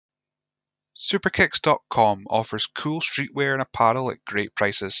Superkicks.com offers cool streetwear and apparel at great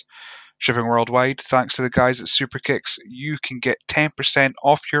prices. Shipping worldwide, thanks to the guys at Superkicks, you can get 10%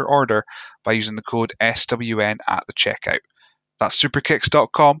 off your order by using the code SWN at the checkout. That's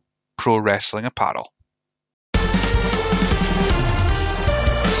superkicks.com, pro wrestling apparel.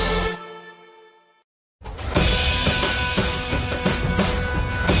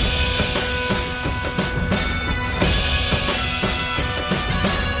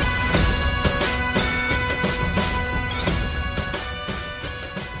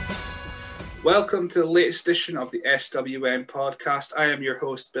 Welcome to the latest edition of the SWN podcast. I am your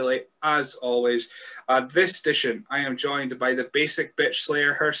host, Billy, as always. This edition, I am joined by the basic bitch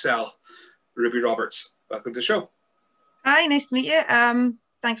slayer herself, Ruby Roberts. Welcome to the show. Hi, nice to meet you.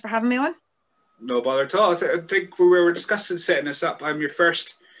 Thanks for having me on. No bother at all. I think we were discussing setting this up. I'm your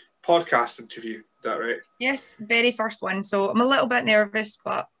first podcast interview. Is that right? Yes, very first one. So I'm a little bit nervous,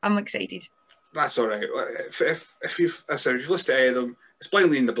 but I'm excited. That's all right. If you've listened to any of them, it's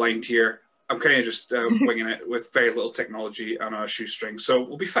blindly in the blind here. I'm kind of just winging it with very little technology and a shoestring, so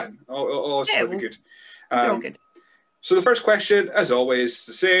we'll be fine. All be good. All good. So the first question, as always,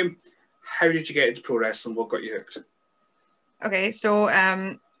 the same. How did you get into pro wrestling? What got you hooked? Okay, so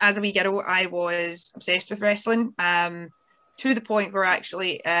as a wee girl, I was obsessed with wrestling to the point where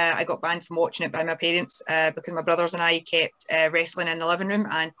actually I got banned from watching it by my parents because my brothers and I kept wrestling in the living room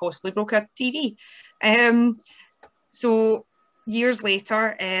and possibly broke a TV. So years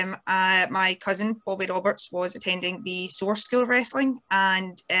later, my cousin Bobby Roberts was attending the Source School of Wrestling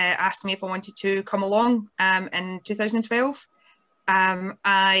and asked me if I wanted to come along in 2012.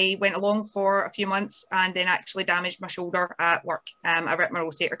 I went along for a few months and then actually damaged my shoulder at work. I ripped my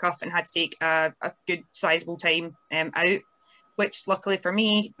rotator cuff and had to take a good sizable time out, which luckily for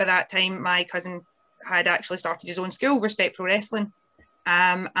me, by that time, my cousin had actually started his own school, Respect Pro Wrestling,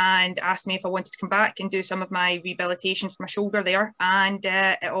 and asked me if I wanted to come back and do some of my rehabilitation for my shoulder there, and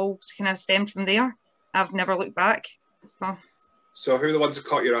it all kind of stemmed from there. I've never looked back. So who are the ones that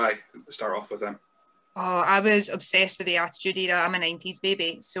caught your eye to start off with then? Oh, I was obsessed with the Attitude Era. I'm a 90s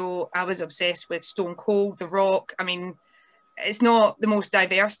baby, so I was obsessed with Stone Cold, The Rock. I mean, it's not the most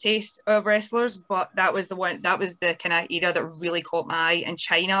diverse taste of wrestlers, but that was the one, that was the kind of era that really caught my eye. And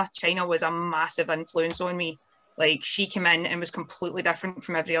China was a massive influence on me. Like, she came in and was completely different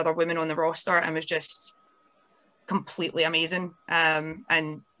from every other woman on the roster and was just completely amazing.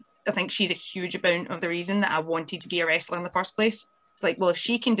 And I think she's a huge amount of the reason that I wanted to be a wrestler in the first place. It's like, well, if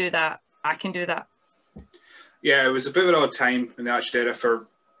she can do that, I can do that. Yeah, it was a bit of an odd time in the Attitude Era for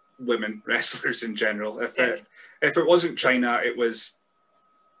women wrestlers in general. If it wasn't China, it was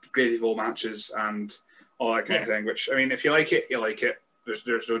gravy bowl matches and all that kind of thing. Which, I mean, if you like it, you like it.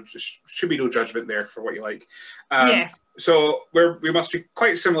 There's no, should be no judgment there for what you like. So we must be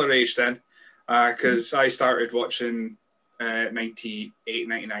quite similar age then, because I started watching 98,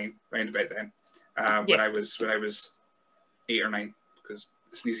 99, round about then, when I was 8 or 9, because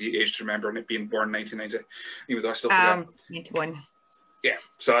it's an easy age to remember, and it being born 1990, even though I still forget. 91. Yeah,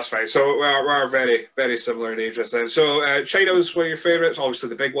 so that's fine. So we're very, very similar in age then. So China was one of your favourites, obviously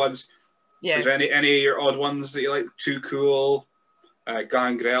the big ones. Yeah. Is there any of your odd ones that you like? Too Cool?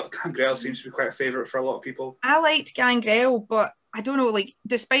 Gangrel seems to be quite a favourite for a lot of people. I liked Gangrel, but I don't know, like,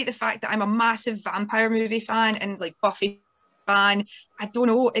 despite the fact that I'm a massive vampire movie fan and like Buffy fan, I don't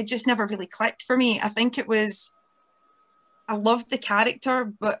know, it just never really clicked for me. I think it was, I loved the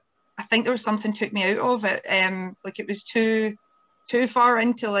character, but I think there was something took me out of it. Like, it was too far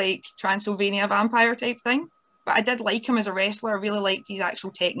into like Transylvania vampire type thing. But I did like him as a wrestler. I really liked his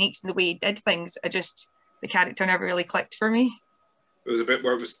actual techniques and the way he did things. The character never really clicked for me. It was a bit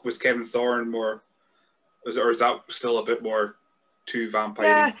more, was Kevin Thorne more, or is that still a bit more too vampire?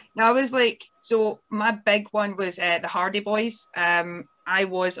 Yeah, no, I was like, so my big one was the Hardy Boys. I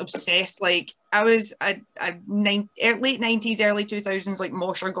was obsessed. Like, I was late 90s, early 2000s, like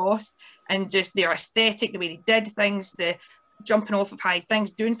mosher goth, and just their aesthetic, the way they did things, the jumping off of high things,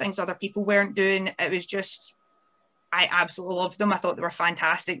 doing things other people weren't doing. It was just, I absolutely loved them. I thought they were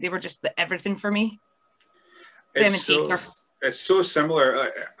fantastic. They were just everything for me. It's so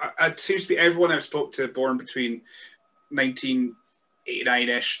similar. It seems to be everyone I've spoke to born between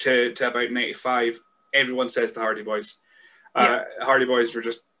 1989-ish to about 95, everyone says the Hardy Boys. Hardy Boys were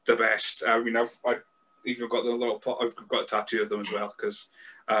just the best. I mean, I've even got I've got a tattoo of them as well, because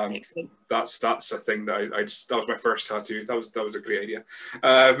that's a thing that that was my first tattoo. That was a great idea.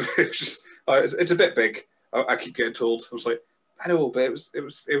 It's a bit big. I keep getting told. I was like, I know, but it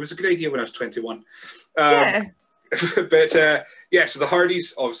was a good idea when I was 21. But so the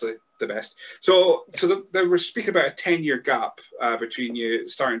Hardys, obviously the best. So they were speaking about a 10-year gap between you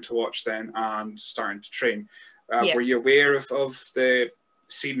starting to watch then and starting to train. Yeah. Were you aware of the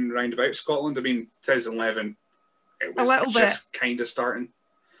scene round about Scotland? I mean, 2011, it was A little just kind of starting.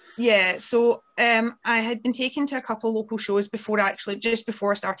 Yeah, so I had been taken to a couple of local shows just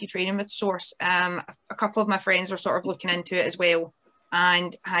before I started training with Source. A couple of my friends were sort of looking into it as well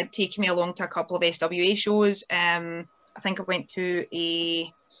and had taken me along to a couple of SWA shows. I think I went to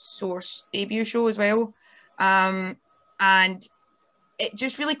a Source debut show as well. And it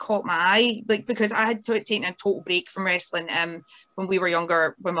just really caught my eye, like, because I had taken a total break from wrestling when we were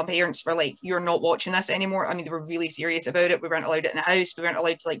younger, when my parents were like, you're not watching this anymore. I mean, they were really serious about it. We weren't allowed it in the house. We weren't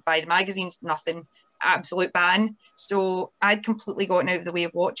allowed to like buy the magazines, nothing, absolute ban. So I'd completely gotten out of the way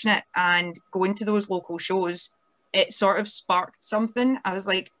of watching it, and going to those local shows, it sort of sparked something. I was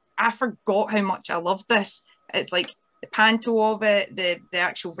like, I forgot how much I loved this. It's like the panto of it, the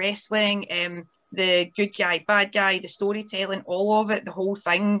actual wrestling, the good guy, bad guy, the storytelling, all of it, the whole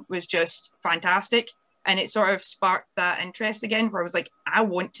thing was just fantastic. And it sort of sparked that interest again, where I was like, I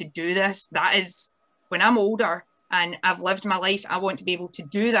want to do this. That is, when I'm older and I've lived my life, I want to be able to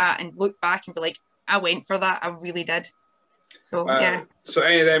do that and look back and be like, I went for that. I really did. So, yeah. So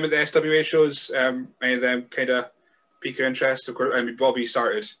any of them at the SWA shows, any of them kind of pique your interest? Of course, I mean, Bobby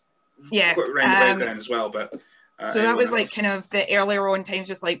started round about then as well, but... so that was like kind of the earlier on times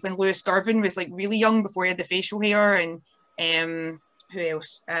with like when Lewis Garvin was like really young before he had the facial hair, and who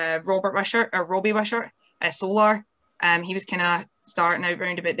else? Robbie Wishart, Solar. He was kind of starting out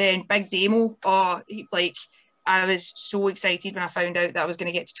round about then. Big Demo. I was so excited when I found out that I was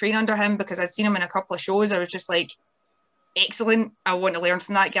going to get to train under him, because I'd seen him in a couple of shows. I was just like, excellent. I want to learn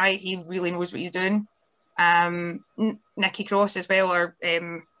from that guy. He really knows what he's doing. Nikki Cross as well, or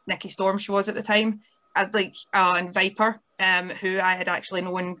Nikki Storm she was at the time. And Viper, who I had actually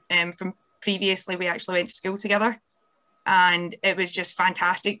known from previously. We actually went to school together, and it was just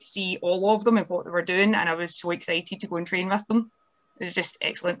fantastic to see all of them and what they were doing, and I was so excited to go and train with them. It was just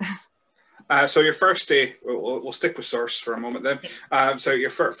excellent. So your first day, we'll stick with Source for a moment then. So your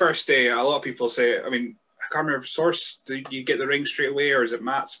first day, a lot of people say, I mean, I can't remember, Source, do you get the ring straight away, or is it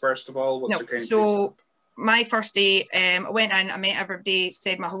Matt's first of all? What's no, the kind so of my first day, I went in, I met everybody,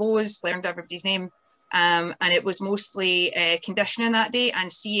 said my hellos, learned everybody's name. And it was mostly conditioning that day and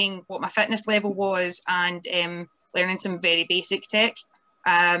seeing what my fitness level was, and learning some very basic tech.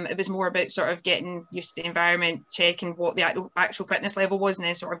 It was more about sort of getting used to the environment, checking what the actual fitness level was, and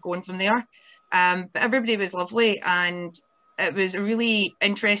then sort of going from there. But everybody was lovely, and it was a really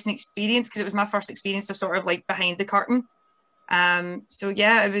interesting experience because it was my first experience of sort of like behind the curtain. So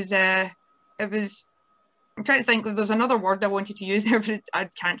yeah, it was. I'm trying to think. There's another word I wanted to use there, but I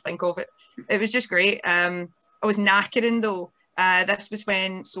can't think of it. It was just great. I was knackering though. This was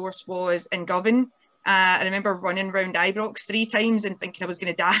when Source was in Govan. I remember running around Ibrox 3 times and thinking I was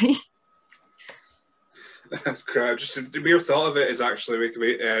going to die. Just the mere thought of it is actually making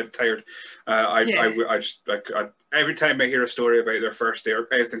me tired. Every time I hear a story about their first day or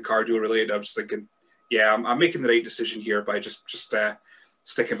anything cardio related, I'm just thinking, yeah, I'm making the right decision here by just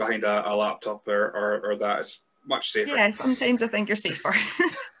sticking behind a laptop or that is much safer. Yeah, sometimes I think you're safer.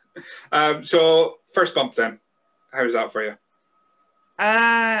 So first bump then, how's that for you?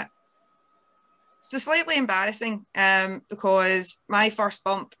 It's slightly embarrassing because my first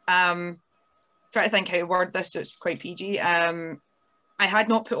bump, try to think how to word this so it's quite PG. I had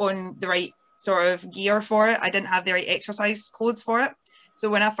not put on the right sort of gear for it. I didn't have the right exercise clothes for it. So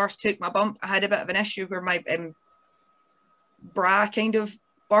when I first took my bump, I had a bit of an issue where my bra kind of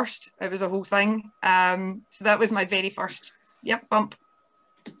burst. It was a whole thing. So that was my very first bump.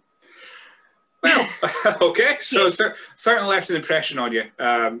 Well, okay. So yes. Certainly left an impression on you,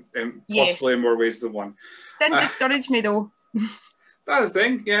 possibly in more ways than one. Didn't discourage me though. That's the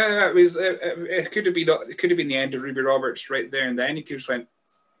thing. Yeah, it was. It could have been. It could have been the end of Ruby Roberts right there and then. You could have just went,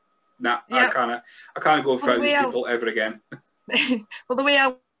 nah, yep. I can't go in front of these people ever again. Well, the way I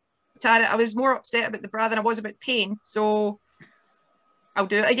looked at it, I was more upset about the bra than I was about the pain. So I'll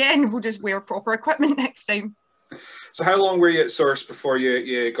do it again. We'll just wear proper equipment next time. So how long were you at Source before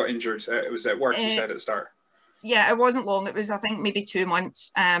you got injured? It was at work, you said at the start. Yeah, it wasn't long. It was, I think, maybe 2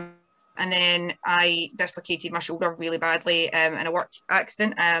 months. And then I dislocated my shoulder really badly in a work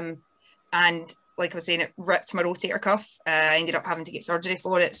accident. And like I was saying, it ripped my rotator cuff. I ended up having to get surgery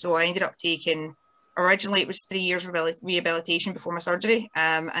for it. So I ended up taking, originally it was 3 years rehabilitation before my surgery.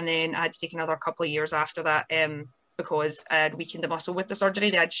 And then I had to take another couple of years after that because I had weakened the muscle with the surgery.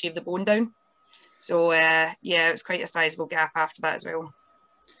 They had to shave the bone down. So, yeah, it was quite a sizable gap after that as well.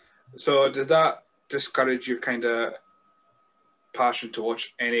 So did that discourage your kind of passion to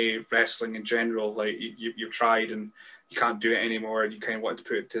watch any wrestling in general? Like you've tried and you can't do it anymore, and you kind of want to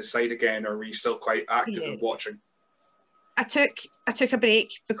put it to the side again, or were you still quite active in watching? I took a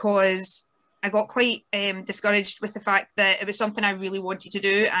break because I got quite discouraged with the fact that it was something I really wanted to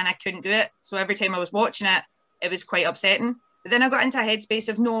do and I couldn't do it. So every time I was watching it, it was quite upsetting. But then I got into a headspace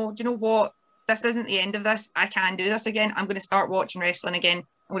of, no, do you know what? This isn't the end of this. I can do this again. I'm going to start watching wrestling again.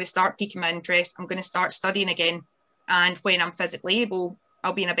 I'm going to start piquing my interest. I'm going to start studying again. And when I'm physically able,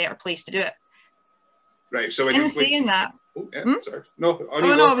 I'll be in a better place to do it. Right. So saying that, sorry. No,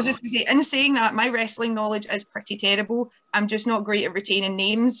 I was just going to say, in saying that, my wrestling knowledge is pretty terrible. I'm just not great at retaining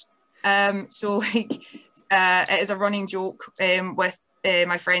names. So like, it is a running joke with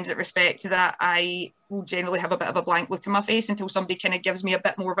my friends at Respect that I will generally have a bit of a blank look in my face until somebody kind of gives me a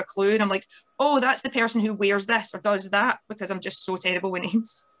bit more of a clue, and I'm like, oh, that's the person who wears this or does that, because I'm just so terrible with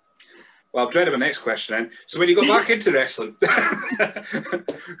names. Well, I'm dreading my next question then. So when you go back into wrestling,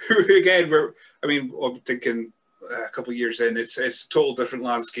 again, I'm thinking a couple of years in, it's a total different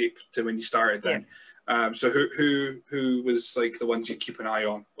landscape to when you started then. Yeah. So who was like the ones you keep an eye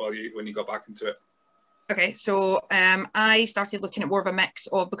on when you got back into it? Okay, so I started looking at more of a mix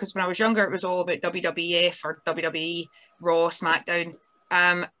of, because when I was younger, it was all about WWF or WWE, Raw, SmackDown.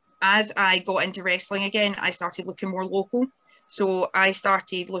 As I got into wrestling again, I started looking more local. So I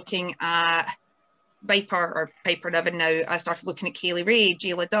started looking at Piper Niven now. I started looking at Kaylee Ray,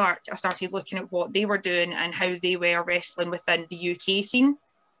 Jayla Dark. I started looking at what they were doing and how they were wrestling within the UK scene.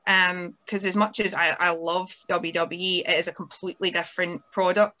 Because as much as I love WWE, it is a completely different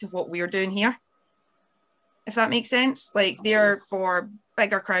product of what we're doing here. If that makes sense. Like, they're for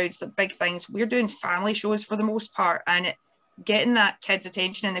bigger crowds, the big things. We're doing family shows for the most part, and getting that kid's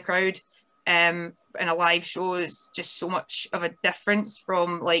attention in the crowd in a live show is just so much of a difference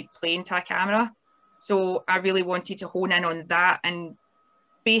from like playing to a camera. So I really wanted to hone in on that, and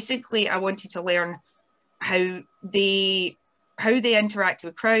basically I wanted to learn how they interacted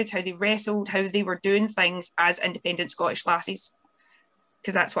with crowds, how they wrestled, how they were doing things as independent Scottish lasses,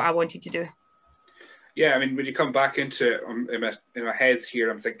 because that's what I wanted to do. Yeah, I mean, when you come back into it, in my head here,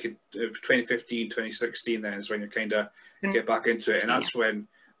 I'm thinking 2015, 2016 then is when you kind of get back into it. And that's when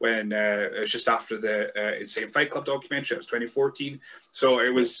it was just after the Insane Fight Club documentary. It was 2014. So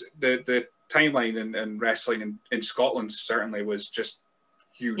it was the timeline in wrestling in Scotland certainly was just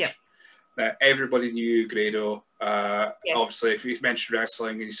huge. Yeah. Everybody knew Grado. Obviously, if you mention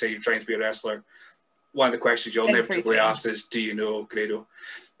wrestling and you say you're trying to be a wrestler, one of the questions you'll inevitably ask is, do you know Grado?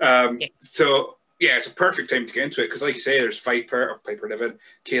 So... yeah, it's a perfect time to get into it because, like you say, there's Piper Niven,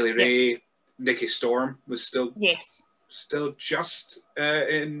 Kaylee Ray, Nikki Storm was still just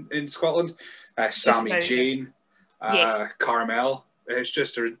in Scotland. Sami Zayn, Carmel. It's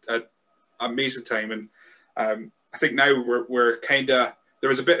just an amazing time, and I think now we're kind of there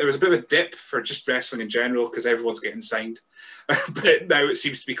was a bit of a dip for just wrestling in general because everyone's getting signed, but now it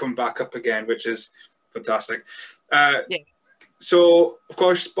seems to be coming back up again, which is fantastic. So, of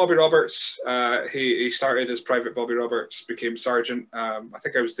course, Bobby Roberts, he started as Private Bobby Roberts, became Sergeant. I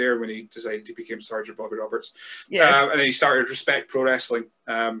think I was there when he decided he became Sergeant Bobby Roberts. And then he started Respect Pro Wrestling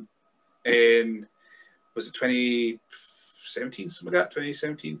was it 2017, something like that,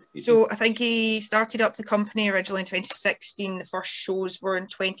 2017? 18? So I think he started up the company originally in 2016. The first shows were in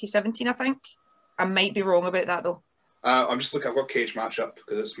 2017, I think. I might be wrong about that, though. I'm just looking. I've got Cage Matchup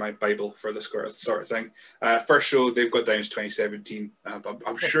because it's my Bible for this sort of thing. First show they've got down is 2017. But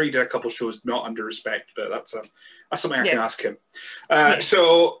I'm sure he did a couple shows not under Respect, but that's something I can ask him.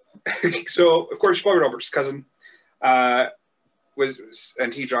 So of course Bobby Roberts' cousin and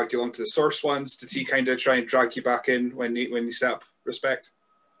he dragged you along to the Source ones. Did he kind of try and drag you back in when you set up Respect?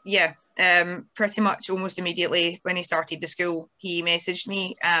 Yeah, pretty much almost immediately when he started the school, he messaged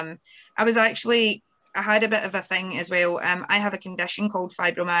me. I had a bit of a thing as well. I have a condition called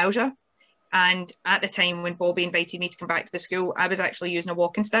fibromyalgia. And at the time when Bobby invited me to come back to the school, I was actually using a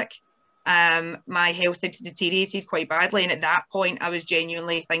walking stick. My health had deteriorated quite badly. And at that point, I was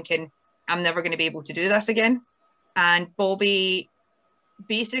genuinely thinking, I'm never going to be able to do this again. And Bobby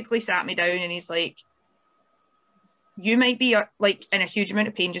basically sat me down and he's like, you might be like in a huge amount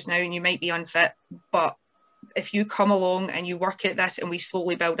of pain just now and you might be unfit, but if you come along and you work at this and we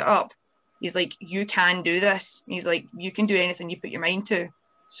slowly build it up, he's like, you can do this. He's like, you can do anything you put your mind to.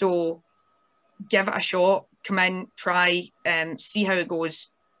 So give it a shot, come in, try, see how it goes.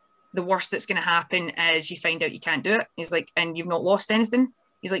 The worst that's going to happen is you find out you can't do it. He's like, and you've not lost anything.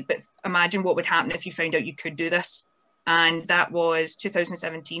 He's like, but imagine what would happen if you found out you could do this. And that was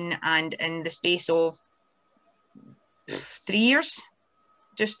 2017. And in the space of 3 years,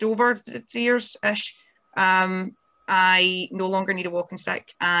 just over 3 years-ish, I no longer need a walking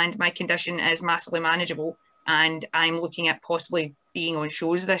stick, and my condition is massively manageable. And I'm looking at possibly being on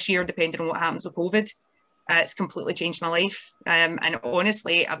shows this year, depending on what happens with COVID. It's completely changed my life. And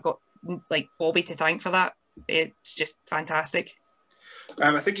honestly, I've got like Bobby to thank for that. It's just fantastic.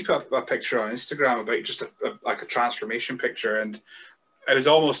 I think you put up a picture on Instagram about just like a transformation picture, and it was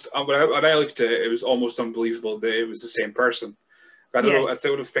almost, when I looked at it, it was almost unbelievable that it was the same person. I don't know, I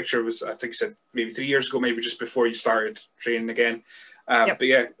thought the picture was, I think you said maybe 3 years ago, maybe just before you started training again. But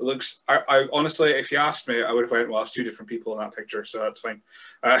yeah, it looks, I honestly, if you asked me, I would have went, well, it's two different people in that picture, so that's fine.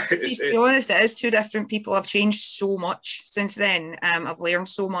 See, to be honest, it is two different people. I've changed so much since then. I've learned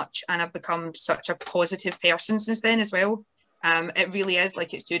so much, and I've become such a positive person since then as well. It really is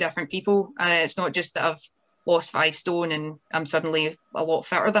like it's two different people. It's not just that I've lost 5 stone and I'm suddenly a lot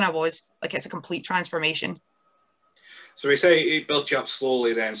fitter than I was. Like, it's a complete transformation. So we say it built you up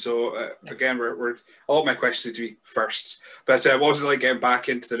slowly then. So again, we're all of my questions to be firsts. But what was it like getting back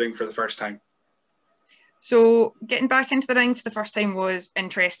into the ring for the first time? So getting back into the ring for the first time was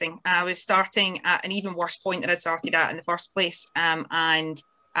interesting. I was starting at an even worse point than I'd started at in the first place. And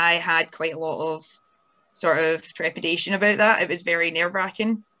I had quite a lot of sort of trepidation about that. It was very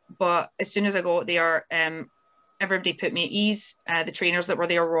nerve-wracking. But as soon as I got there, everybody put me at ease. The trainers that were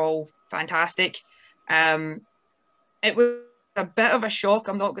there were all fantastic. It was a bit of a shock,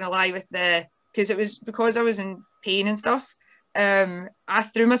 I'm not going to lie, because I was in pain and stuff. I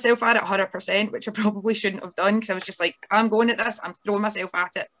threw myself at it 100%, which I probably shouldn't have done, because I was just like, I'm going at this, I'm throwing myself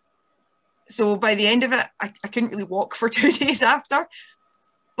at it. So by the end of it, I couldn't really walk for 2 days after,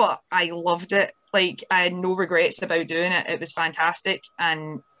 but I loved it. Like, I had no regrets about doing it. It was fantastic,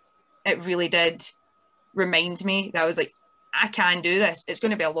 and it really did remind me that I was like, I can do this. It's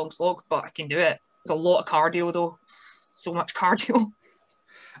going to be a long slog, but I can do it. There's a lot of cardio though. So much cardio.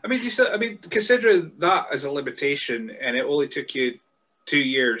 I mean, considering that as a limitation, and it only took you 2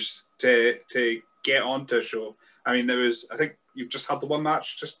 years to get onto a show. I mean, I think you've just had the one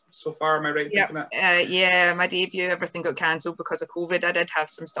match just so far. Am I right in thinking that? Yeah, my debut, everything got cancelled because of COVID. I did have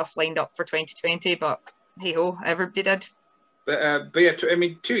some stuff lined up for 2020, but hey ho, everybody did. But yeah, I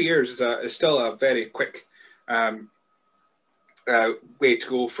mean, 2 years is still a very quick way to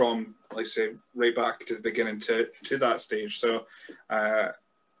go from, like I say, right back to the beginning to that stage. So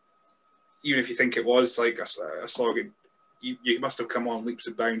even if you think it was like a slog, you must have come on leaps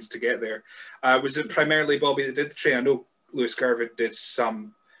and bounds to get there. Was it primarily Bobby that did the train? I know Lewis Garvin did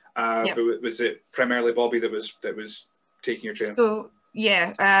some, but was it primarily Bobby that was taking your train? So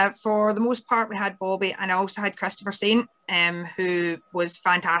yeah, for the most part we had Bobby, and I also had Christopher Saint, who was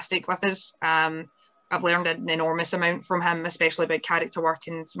fantastic with us. I've learned an enormous amount from him, especially about character work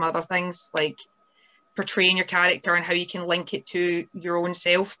and some other things, like portraying your character and how you can link it to your own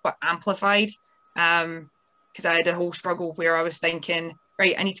self, but amplified. Because I had a whole struggle where I was thinking,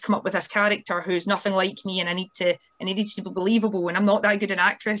 right, I need to come up with this character who's nothing like me, and it needs to be believable, and I'm not that good an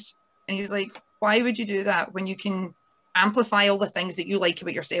actress. And he's like, why would you do that when you can amplify all the things that you like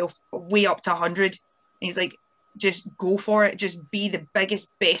about yourself way up to 100? And he's like, just go for it. Just be the biggest,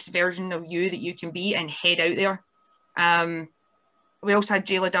 best version of you that you can be and head out there. We also had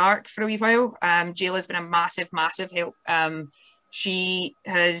Jayla Dark for a wee while. Jayla's been a massive, massive help. She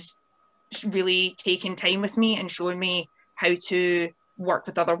has really taken time with me and shown me how to work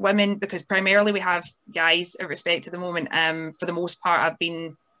with other women, because primarily we have guys at Respect at the moment. For the most part, I've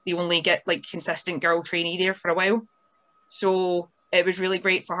been the only consistent girl trainee there for a while. So it was really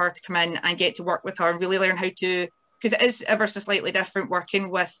great for her to come in and get to work with her and really learn how to, because it is ever so slightly different working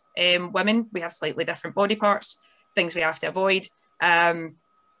with women. We have slightly different body parts, things we have to avoid.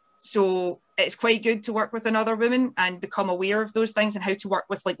 So it's quite good to work with another woman and become aware of those things and how to work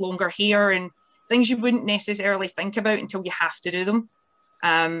with like longer hair and things you wouldn't necessarily think about until you have to do them.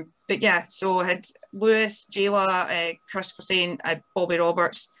 But yeah, so I had Lewis, Jayla, Christopher Saint, Bobby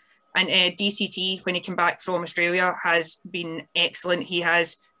Roberts, and DCT, when he came back from Australia, has been excellent. He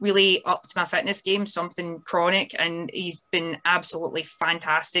has really upped my fitness game, something chronic, and he's been absolutely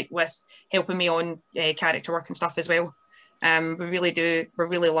fantastic with helping me on character work and stuff as well. We're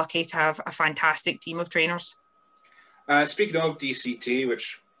really lucky to have a fantastic team of trainers. Speaking of DCT,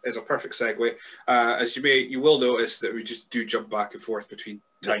 which is a perfect segue, as you will notice that we just do jump back and forth between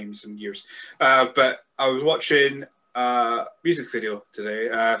times and years. But I was watching music video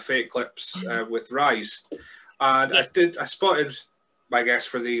today, Fake Clips with Rise, and I spotted my guest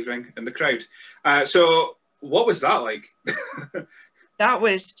for the evening in the crowd. So what was that like? That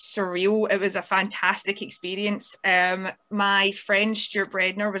was surreal. It was a fantastic experience. My friend Stuart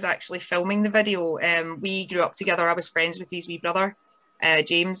Bredner was actually filming the video. We grew up together. I was friends with his wee brother,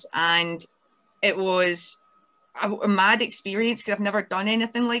 James, and it was a mad experience because I've never done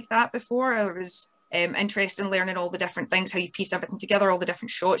anything like that before. I was interested in learning all the different things, how you piece everything together, all the different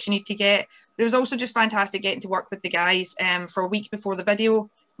shots you need to get. But it was also just fantastic getting to work with the guys. For a week before the video,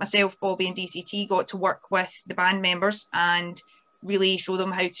 myself, Bobby and DCT got to work with the band members and really show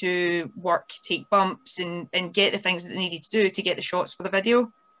them how to work, take bumps and get the things that they needed to do to get the shots for the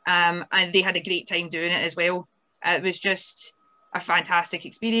video. And they had a great time doing it as well. It was just a fantastic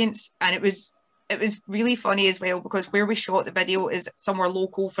experience, and it was really funny as well because where we shot the video is somewhere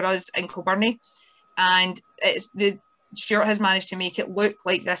local for us in Kilbirnie, and Stuart has managed to make it look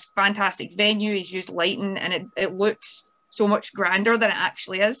like this fantastic venue. He's used lighting and it looks so much grander than it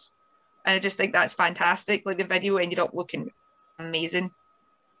actually is, and I just think that's fantastic. Like the video ended up looking amazing.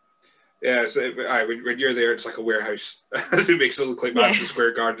 Yeah, so when you're there, it's like a warehouse. It makes it look like Madison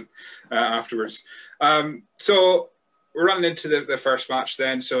Square Garden afterwards. So we're running into the first match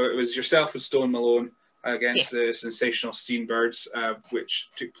then. So it was yourself and Stone Malone against the Sensational Steenbirds, which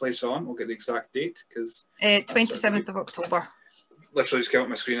took place on, we'll get the exact date, because 27th of October. Literally just came up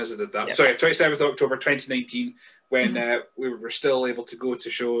my screen as I did that. Yep. Sorry, 27th of October 2019, when we were still able to go to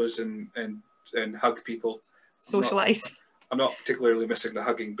shows and hug people. Socialise. I'm not particularly missing the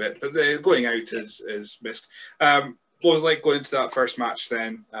hugging bit, but the going out is missed. What was it like going into that first match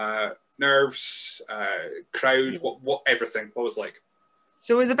then? Nerves, crowd, what everything? What was it like?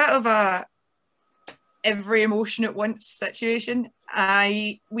 So it was a bit of a every emotion at once situation.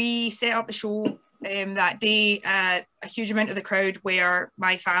 We set up the show that day. A huge amount of the crowd were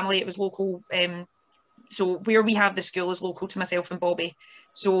my family. It was local. So where we have the school is local to myself and Bobby.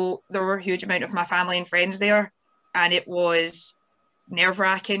 So there were a huge amount of my family and friends there. And it was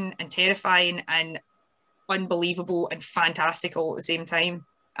nerve-wracking and terrifying and unbelievable and fantastic all at the same time.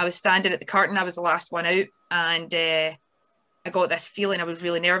 I was standing at the curtain. I was the last one out. And I got this feeling. I was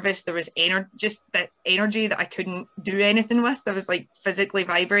really nervous. There was just that energy that I couldn't do anything with. I was like physically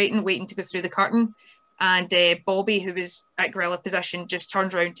vibrating, waiting to go through the curtain. And Bobby, who was at gorilla position, just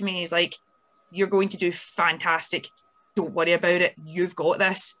turns around to me and he's like, "You're going to do fantastic. Don't worry about it. You've got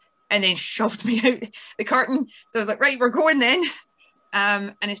this." And then shoved me out the curtain. So I was like, right, we're going then.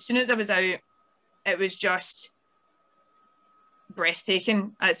 And as soon as I was out, it was just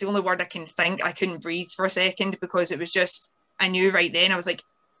breathtaking. That's the only word I can think. I couldn't breathe for a second because it was just, I knew right then, I was like,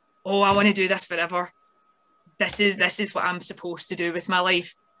 oh, I want to do this forever. This is what I'm supposed to do with my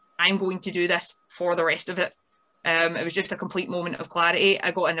life. I'm going to do this for the rest of it. It was just a complete moment of clarity.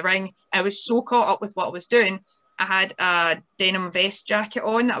 I got in the ring. I was so caught up with what I was doing. I had a denim vest jacket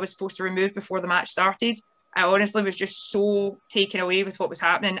on that I was supposed to remove before the match started. I honestly was just so taken away with what was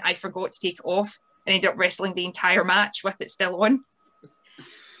happening. I forgot to take it off and ended up wrestling the entire match with it still on.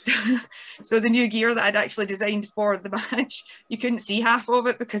 So the new gear that I'd actually designed for the match, you couldn't see half of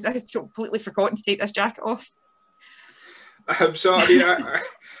it because I had completely forgotten to take this jacket off. So, I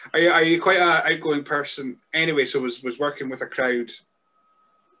mean, are you quite an outgoing person anyway? So was working with a crowd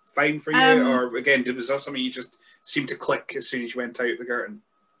fine for you? Or again, was that something you just seemed to click as soon as you went out the curtain?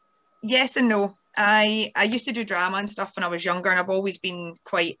 Yes and no. I used to do drama and stuff when I was younger, and I've always been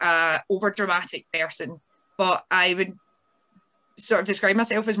quite a over dramatic person, but I would sort of describe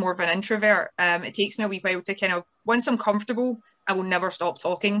myself as more of an introvert. It takes me a wee while to kind of, once I'm comfortable, I will never stop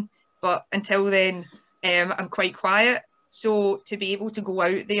talking, but until then I'm quite quiet. So to be able to go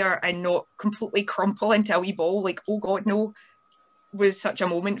out there and not completely crumple into a wee ball like, oh God, no, was such a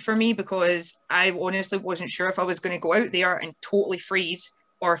moment for me because I honestly wasn't sure if I was going to go out there and totally freeze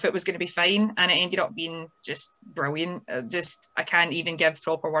or if it was going to be fine, and it ended up being just brilliant. I can't even give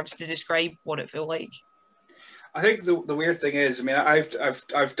proper words to describe what it felt like. I think the weird thing is, I mean,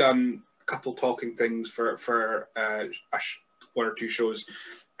 I've done a couple talking things for one or two shows,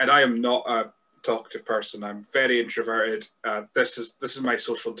 and I am not a talkative person. I'm very introverted. This is my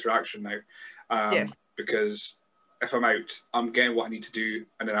social interaction now, because if I'm out, I'm getting what I need to do,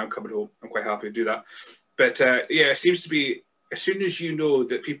 and then I'm coming home. I'm quite happy to do that. But it seems to be, as soon as you know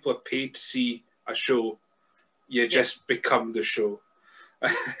that people are paid to see a show, you just become the show.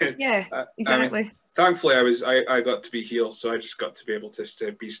 Yeah, exactly. I mean, thankfully, I got to be heel, so I just got to be able to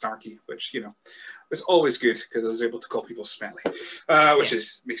be snarky, which was always good because I was able to call people smelly, which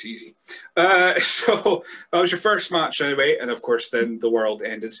makes it easy. So that was your first match anyway, and of course, then the world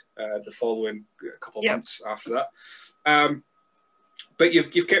ended the following couple of months after that. But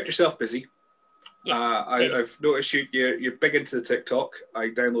you've kept yourself busy. Yes. I've noticed you're big into the TikTok. I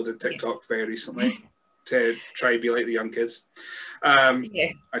downloaded TikTok very recently to try and be like the young kids. I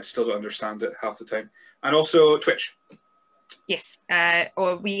still don't understand it half the time. And also Twitch. Yes,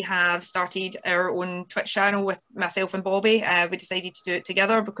 we have started our own Twitch channel with myself and Bobby. We decided to do it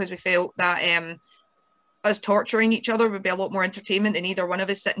together because we felt that us torturing each other would be a lot more entertainment than either one of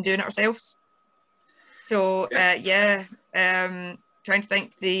us sitting doing it ourselves. So trying to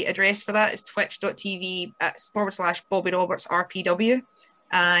think, the address for that is twitch.tv/Bobby Roberts RPW.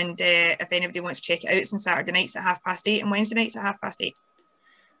 And if anybody wants to check it out, it's on Saturday nights at 8:30 and Wednesday nights at 8:30.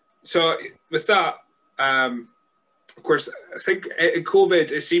 So with that, of course, I think in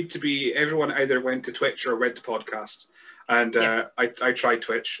COVID, it seemed to be everyone either went to Twitch or went to podcast. And I tried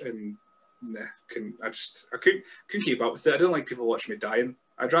Twitch and I couldn't keep up with it. I don't like people watching me dying.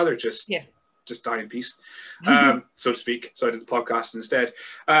 I'd rather just die in peace, so to speak. So I did the podcast instead.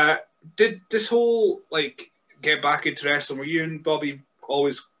 Did this whole get back into wrestling? Were you and Bobby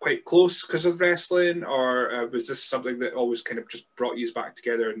always quite close because of wrestling, or was this something that always kind of just brought you back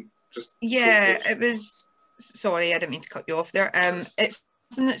together and just? Yeah, it was. Sorry, I didn't mean to cut you off there. It's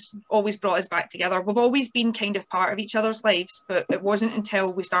something that's always brought us back together. We've always been kind of part of each other's lives, but it wasn't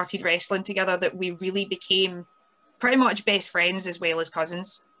until we started wrestling together that we really became pretty much best friends as well as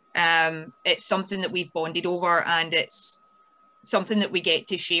cousins. It's something that we've bonded over, and it's something that we get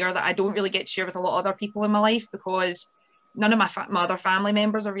to share that I don't really get to share with a lot of other people in my life, because none of my other family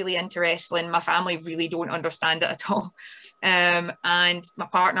members are really into wrestling. My family really don't understand it at all. And my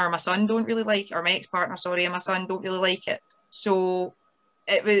partner, my son, don't really like, or my ex-partner, sorry, and my son don't really like it. So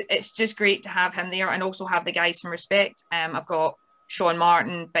it's just great to have him there, and also have the guys from Respect. I've got Sean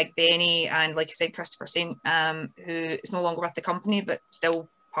Martin, Big Benny, and like I said, Christopher Saint, who is no longer with the company, but still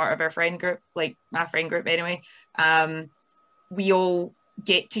part of our friend group, like my friend group anyway. We all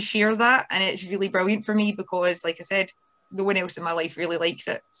get to share that, and it's really brilliant for me because, like I said, no one else in my life really likes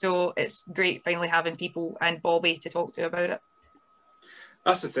it. So it's great finally having people and Bobby to talk to about it.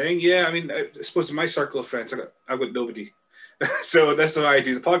 That's the thing, yeah. I mean, I suppose in my circle of friends, I've got nobody. So that's why I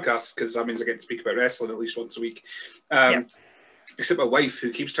do the podcast, because that means I get to speak about wrestling at least once a week. Except my wife,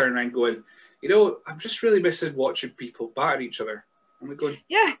 who keeps turning around going, I'm just really missing watching people batter each other. I'm like going,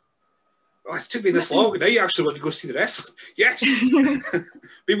 yeah. Oh, it's took me this long. Now you actually want to go see the wrestling. Yes.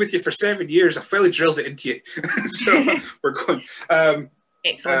 Been with you for 7 years. I finally drilled it into you. So we're going.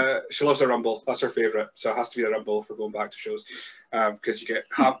 Excellent. She loves the Rumble. That's her favourite. So it has to be the Rumble for going back to shows. Because you get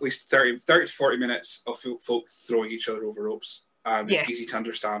at least 30 to 40 minutes of folk throwing each other over ropes. And it's easy to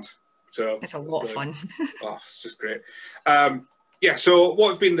understand. So it's a lot of fun. It's just great. So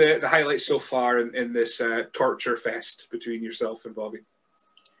what have been the highlights so far in this torture fest between yourself and Bobby?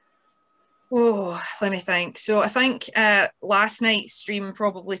 Oh, let me think. So I think last night's stream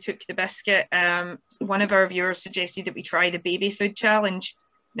probably took the biscuit. One of our viewers suggested that we try the baby food challenge.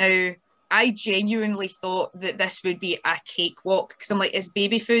 Now, I genuinely thought that this would be a cakewalk, because I'm like, it's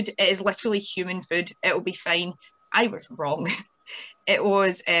baby food. It is literally human food. It'll be fine. I was wrong. It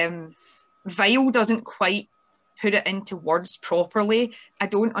was, Vile doesn't quite put it into words properly. I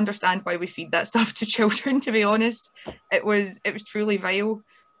don't understand why we feed that stuff to children, to be honest. It was truly vile.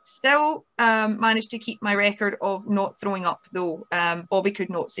 Still managed to keep my record of not throwing up, though. Bobby could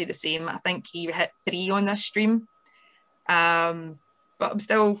not say the same. I think he hit 3 on this stream. But I'm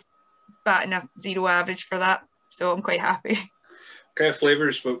still batting a 0 average for that, so I'm quite happy. What kind of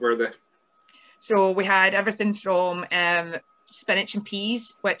flavours were they? So we had everything from spinach and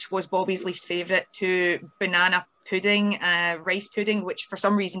peas, which was Bobby's least favourite, to banana pudding, rice pudding, which for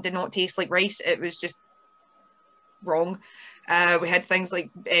some reason did not taste like rice. It was just wrong. We had things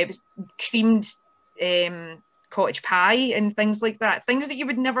like creamed cottage pie and things like that. Things that you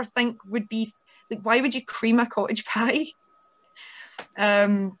would never think would be, like, why would you cream a cottage pie?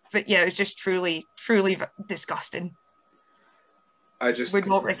 But yeah, it was just truly, truly disgusting. I just would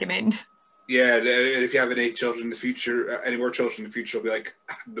not recommend. Yeah, if you have any children in the future, any more children in the future, will be like,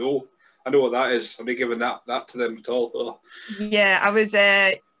 no, I know what that is. I'm not giving that to them at all. Oh. Yeah, I was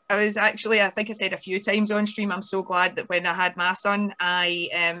actually, I think I said a few times on stream, I'm so glad that when I had my son,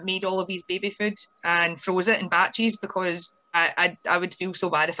 I made all of his baby food and froze it in batches, because I would feel so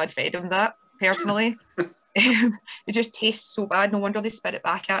bad if I'd fed him that, personally. It just tastes so bad. No wonder they spit it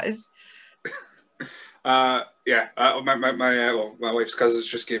back at us. My wife's cousins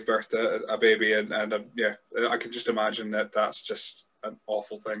just gave birth to a baby, and I can just imagine that's just an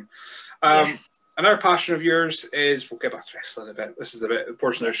awful thing. Another passion of yours is, we'll get back to wrestling a bit. This is a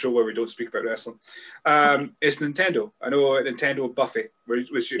portion of the show where we don't speak about wrestling. Is Nintendo. I know Nintendo and Buffy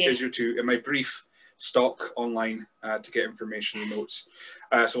is your two. In my brief stalk online to get information and notes.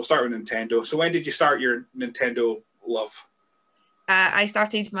 So we'll start with Nintendo. So when did you start your Nintendo love? I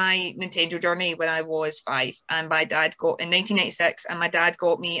started my Nintendo journey when I was 5, and my dad got in 1996, and my dad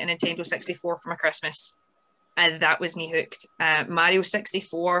got me a Nintendo 64 for my Christmas, and that was me hooked. Mario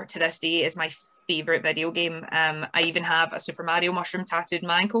 64 to this day is my favourite video game. I even have a Super Mario mushroom tattooed on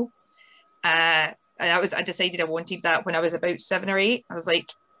my ankle. I I decided I wanted that when I was about 7 or 8. I was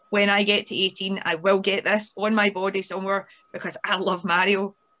like, when I get to 18, I will get this on my body somewhere because I love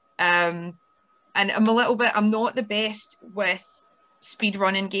Mario. And I'm not the best with speed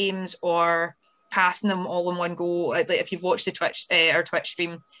running games or passing them all in one go. Like if you've watched the Twitch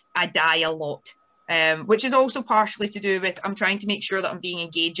stream, I die a lot. Which is also partially to do with I'm trying to make sure that I'm being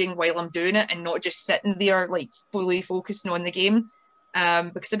engaging while I'm doing it and not just sitting there like fully focusing on the game.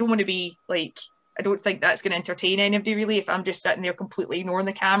 Because I don't want to be like, I don't think that's going to entertain anybody really if I'm just sitting there completely ignoring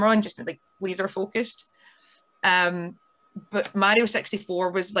the camera and just like laser focused. But Mario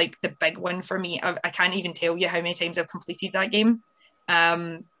 64 was like the big one for me. I can't even tell you how many times I've completed that game.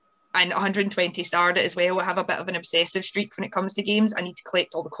 And 120 starred it as well. I have a bit of an obsessive streak when it comes to games. I need to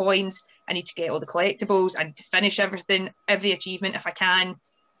collect all the coins. I need to get all the collectibles. I need to finish everything, every achievement if I can,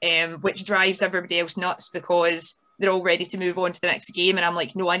 which drives everybody else nuts because they're all ready to move on to the next game. And I'm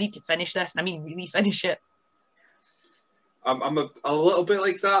like, no, I need to finish this. And I mean, really finish it. I'm a little bit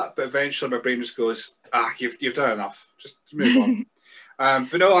like that, but eventually my brain just goes, you've done enough. Just move on.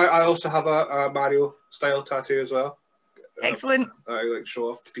 But no, I also have a Mario style tattoo as well. Excellent. I like to show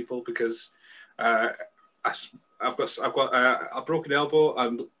off to people because I've got a broken elbow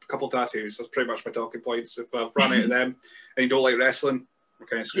and a couple of tattoos. That's pretty much my talking points. If I've run out of them and you don't like wrestling, we're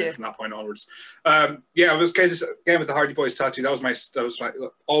kind of screwed from that point onwards. I was kind of again with the Hardy Boys tattoo. That was my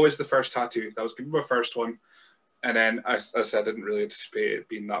always the first tattoo. That was my first one, and then I said I didn't really anticipate it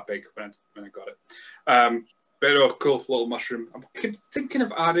being that big when I got it. But cool little mushroom. I'm thinking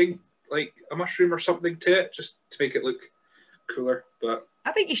of adding like a mushroom or something to it just to make it look cooler, but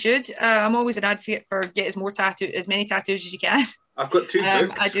I think you should. I'm always an advocate for get as many tattoos as you can. I've got 2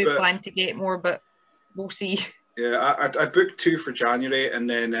 books. I do plan to get more, but we'll see. Yeah, I booked 2 for January, and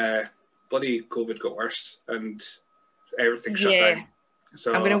then bloody COVID got worse, and everything shut down.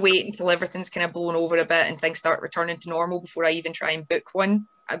 So I'm going to wait until everything's kind of blown over a bit and things start returning to normal before I even try and book one.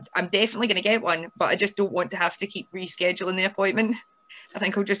 I'm definitely going to get one, but I just don't want to have to keep rescheduling the appointment. I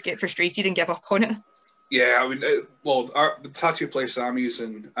think I'll just get frustrated and give up on it. Yeah, I mean, the tattoo place that I'm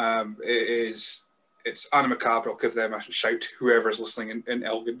using it's Anna Macabre. I'll give them a shout, whoever's listening in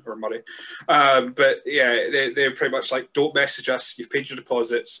Elgin or Murray. But yeah, they're pretty much like, don't message us. You've paid your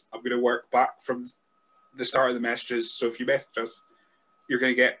deposits. I'm going to work back from the start of the messages. So if you message us, you're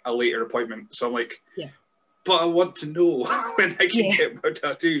going to get a later appointment. So I'm like, yeah, but I want to know when I can get my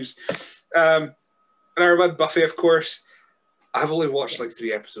tattoos. And I remember Buffy, of course. I've only watched like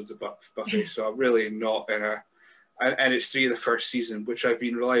 3 episodes of Buffy, so I'm really not in a... And it's 3 of the first season, which I've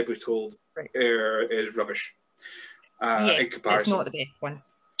been reliably told is rubbish in comparison. It's not the best one.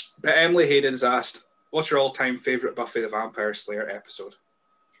 But Emily Hayden's asked, what's your all-time favourite Buffy the Vampire Slayer episode?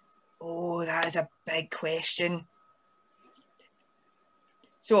 Oh, that is a big question.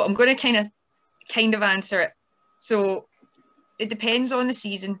 So I'm going to kind of answer it. So it depends on the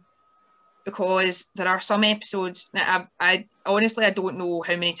season, because there are some episodes. Now, I honestly, I don't know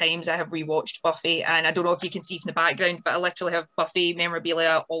how many times I have rewatched Buffy, and I don't know if you can see from the background, but I literally have Buffy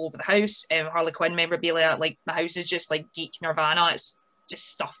memorabilia all over the house, Harley Quinn memorabilia. Like, my house is just like geek nirvana. It's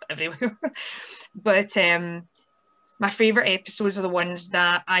just stuff everywhere. But my favourite episodes are the ones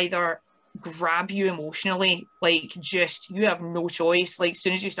that either grab you emotionally, like just you have no choice. Like, as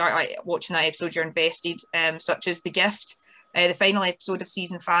soon as you start watching that episode, you're invested, such as The Gift. The final episode of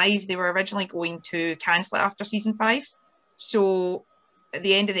season 5, they were originally going to cancel it after season 5. So at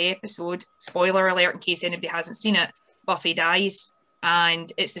the end of the episode, spoiler alert in case anybody hasn't seen it, Buffy dies.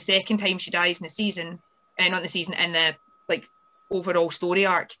 And it's the second time she dies in the season, in the like overall story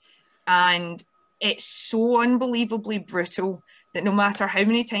arc. And it's so unbelievably brutal that no matter how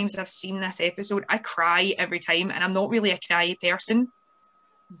many times I've seen this episode, I cry every time. And I'm not really a cry person,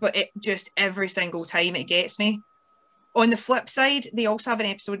 but it just every single time it gets me. On the flip side, they also have an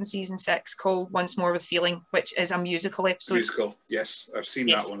episode in season 6 called Once More with Feeling, which is a musical episode. Musical, yes. I've seen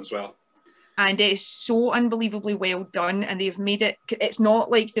that one as well. And it is so unbelievably well done, and they've made it, it's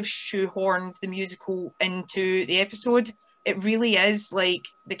not like they've shoehorned the musical into the episode. It really is like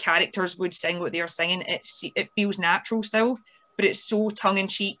the characters would sing what they are singing. It feels natural still, but it's so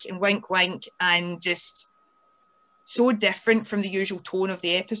tongue-in-cheek and wink-wink and just so different from the usual tone of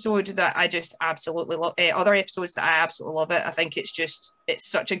the episode that I just absolutely love. Other episodes that I absolutely love it. I think it's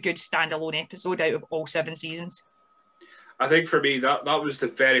such a good standalone episode out of all 7 seasons. I think for me, that was the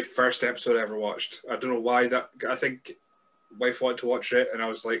very first episode I ever watched. I don't know why I think wife wanted to watch it and I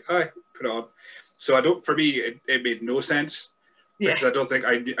was like, hi, put it on. So for me, it made no sense. Yeah. Because I don't think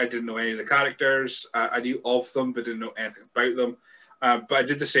I didn't know any of the characters. I knew of them, but didn't know anything about them. But I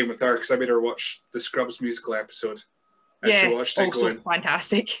did the same with her because I made her watch the Scrubs musical episode. And she watched it also going,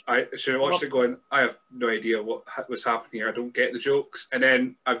 fantastic. She watched it going, I have no idea what was happening here. I don't get the jokes. And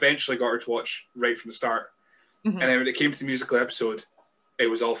then I eventually got her to watch right from the start. Mm-hmm. And then when it came to the musical episode, it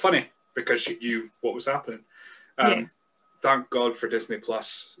was all funny because she knew what was happening. Thank God for Disney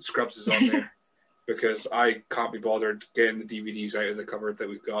Plus. Scrubs is on there because I can't be bothered getting the DVDs out of the cupboard that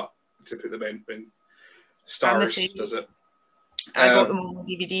we've got to put them in. Stars does it. I got them on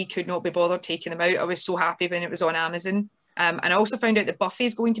DVD, could not be bothered taking them out. I was so happy when it was on Amazon. And I also found out that Buffy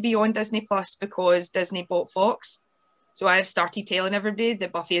is going to be on Disney Plus because Disney bought Fox. So I've started telling everybody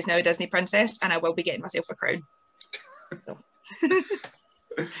that Buffy is now a Disney princess, and I will be getting myself a crown. So.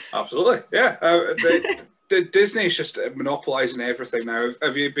 Absolutely, yeah. Disney's just monopolising everything now.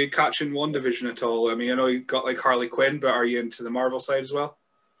 Have you been catching WandaVision at all? I mean, I know you've got like Harley Quinn, but are you into the Marvel side as well?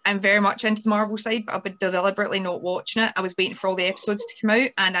 I'm very much into the Marvel side, but I've been deliberately not watching it. I was waiting for all the episodes to come out,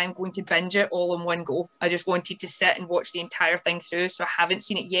 and I'm going to binge it all in one go. I just wanted to sit and watch the entire thing through, so I haven't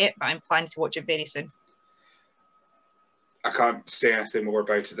seen it yet, but I'm planning to watch it very soon. I can't say anything more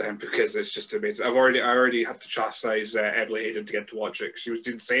about it then because it's just amazing. I already have to chastise Emily Hayden to get to watch it. She was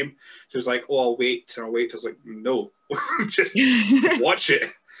doing the same. She was like, "Oh, I'll wait." I was like, "No, just watch it."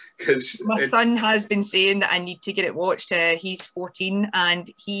 Because my son has been saying that I need to get it watched. He's 14 and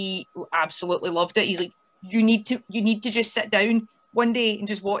he absolutely loved it. He's like, "You need to just sit down one day and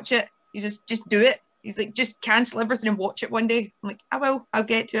just watch it. You just do it." He's like, "Just cancel everything and watch it one day." I'm like, "I will. I'll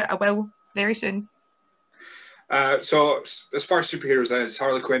get to it. I will very soon." So as far as superheroes, is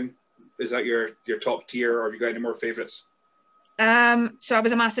Harley Quinn, is that your top tier, or have you got any more favourites? So I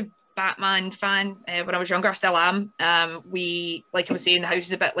was a massive Batman fan when I was younger. I still am. We, like I was saying, the house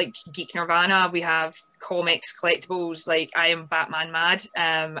is a bit like Geek Nirvana. We have comics, collectibles. Like, I am Batman mad.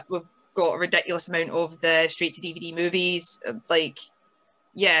 We've got a ridiculous amount of the straight to DVD movies.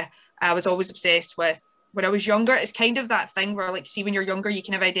 I was always obsessed with. When I was younger, it's kind of that thing where, like, see, when you're younger, you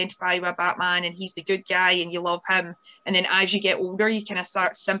kind of identify with Batman and he's the good guy and you love him. And then as you get older, you kind of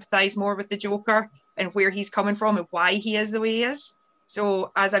start to sympathise more with the Joker and where he's coming from and why he is the way he is.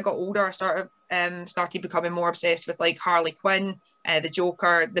 So as I got older, I started becoming more obsessed with, like, Harley Quinn, the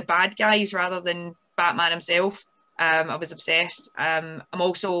Joker, the bad guys rather than Batman himself. I was obsessed.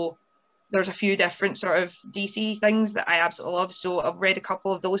 There's a few different sort of DC things that I absolutely love. So I've read a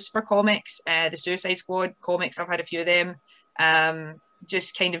couple of the Lucifer comics, the Suicide Squad comics. I've had a few of them.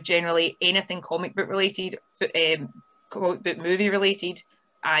 Just kind of generally anything comic book related, comic book movie related.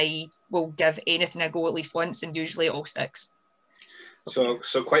 I will give anything a go at least once, and usually it all sticks. So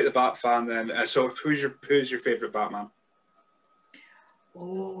quite the Bat fan then. So who's your favourite Batman?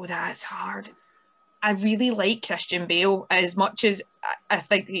 Oh, that's hard. I really like Christian Bale as much as I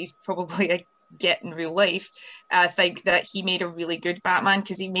think he's probably a get in real life. I think that he made a really good Batman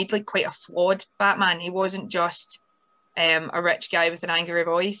because he made like quite a flawed Batman. He wasn't just a rich guy with an angry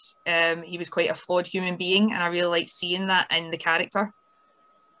voice. He was quite a flawed human being, and I really like seeing that in the character.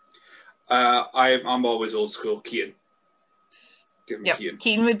 I'm always old school Keaton. Give me Keaton.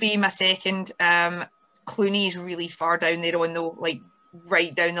 Keaton would be my second. Clooney is really far down there on the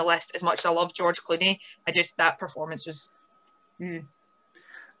right down the list. As much as I love George Clooney, that performance was.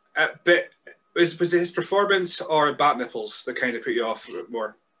 But was it his performance or bat nipples that kind of put you off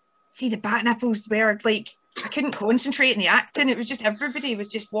more? See, the bat nipples were like I couldn't concentrate in the acting. It was just everybody was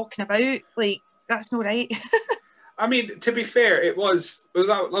just walking about like that's not right. I mean, to be fair, that was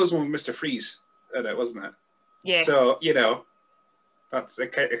one with Mr. Freeze in it, wasn't it? Yeah. So it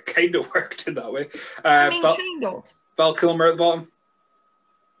kind of worked in that way. Kind of. Val Kilmer at the bottom.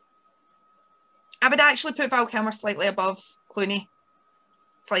 I would actually put Val Kilmer slightly above Clooney.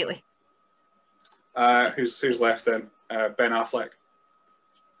 Slightly. Who's left then? Ben Affleck.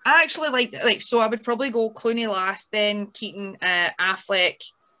 I actually like so I would probably go Clooney last, then Keaton, Affleck.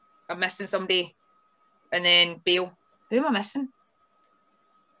 I'm missing somebody, and then Bale. Who am I missing?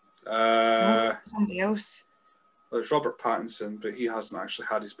 Somebody else. Well, it's Robert Pattinson, but he hasn't actually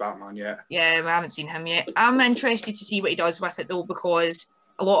had his Batman yet. Yeah, I haven't seen him yet. I'm interested to see what he does with it though, because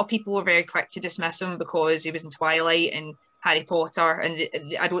a lot of people are very quick to dismiss him because he was in Twilight and Harry Potter, and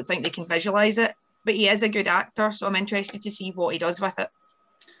I don't think they can visualize it. But he is a good actor, so I'm interested to see what he does with it.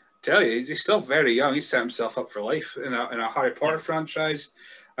 Tell you, he's still very young. He's set himself up for life in a Harry Potter franchise,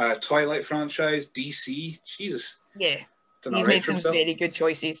 Twilight franchise, DC. Jesus. Yeah, he's made some very good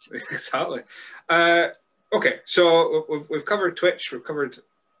choices. Exactly. Okay, so we've covered Twitch, we've covered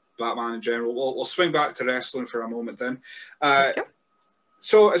Batman in general. We'll swing back to wrestling for a moment then. Okay.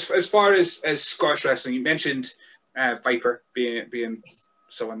 So as far as Scottish wrestling, you mentioned Viper being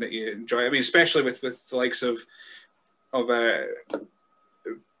someone that you enjoy. I mean, especially with the likes of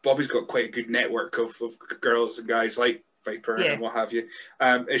Bobby's got quite a good network of girls and guys like Viper Yeah. and what have you.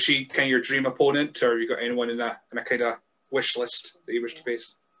 Is she kind of your dream opponent, or have you got anyone in a kind of wish list that you wish to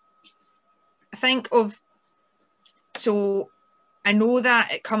face? So I know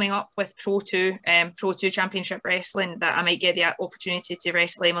that coming up with Pro 2 Championship Wrestling, that I might get the opportunity to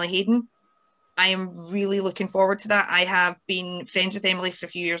wrestle Emily Hayden. I am really looking forward to that. I have been friends with Emily for a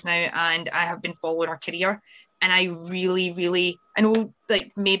few years now, and I have been following her career. And I really, really, I know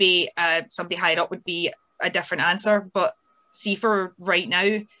like maybe somebody higher up would be a different answer, but see, for right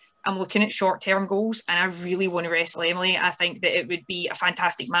now, I'm looking at short-term goals, and I really want to wrestle Emily. I think that it would be a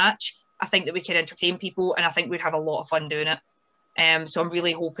fantastic match. I think that we could entertain people, and I think we'd have a lot of fun doing it. So I'm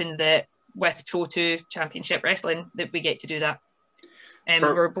really hoping that with Pro 2 Championship Wrestling that we get to do that.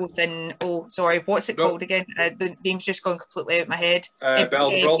 We're both in, what's it called again? The name's just gone completely out of my head.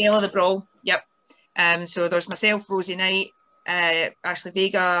 Bella the Brawl. Bella the Brawl, yep. So there's myself, Rosie Knight, Ashley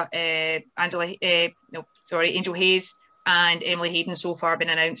Vega, Angel Hayes, and Emily Hayden so far been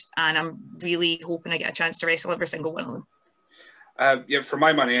announced, and I'm really hoping I get a chance to wrestle every single one of them. For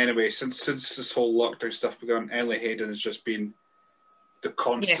my money anyway, since this whole lockdown stuff begun, Emily Hayden has just been the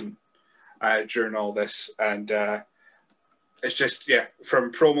constant during all this, and it's just,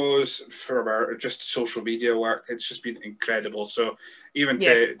 from promos, from our just social media work, it's just been incredible. So even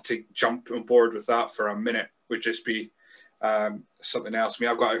to jump on board with that for a minute would just be something else. I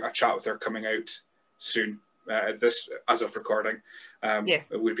mean, I've got a chat with her coming out soon, this as of recording. It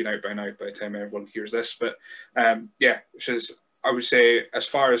would be out by now by the time everyone hears this. But she's, I would say, as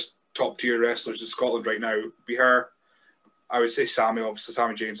far as top tier wrestlers in Scotland right now, be her. I would say Sammy, obviously.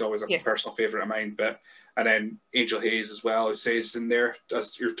 Sammy James always a personal favourite of mine, and then Angel Hayes as well, I would say, is in there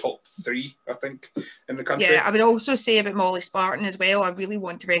as your top 3, I think, in the country. Yeah, I would also say about Molly Spartan as well. I really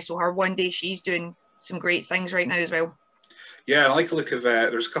want to wrestle her one day. She's doing some great things right now as well. Yeah, I like the look of,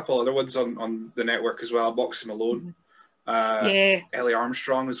 there's a couple other ones on the network as well. Boxing Malone. Ellie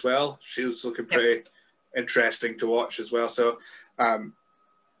Armstrong as well. She was looking pretty interesting to watch as well. So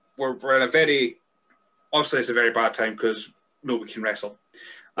we're in a very, obviously it's a very bad time because nobody can wrestle.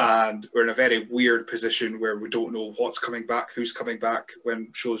 And we're in a very weird position where we don't know what's coming back, who's coming back when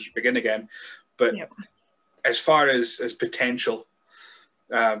shows begin again. But as far as potential,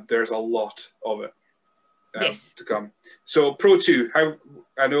 there's a lot of it to come. So Pro 2,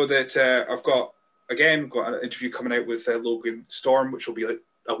 I know that I've got an interview coming out with Logan Storm, which will be like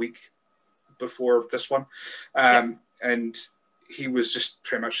a week before this one. And he was just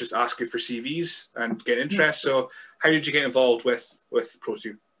pretty much just asking for CVs and getting interest. So how did you get involved with Pro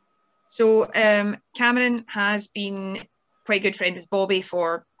 2? So Cameron has been quite a good friend with Bobby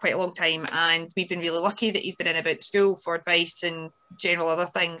for quite a long time, and we've been really lucky that he's been in about the school for advice and general other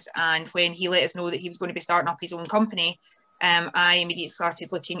things. And when he let us know that he was going to be starting up his own company, I immediately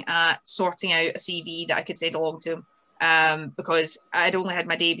started looking at sorting out a CV that I could send along to him, because I'd only had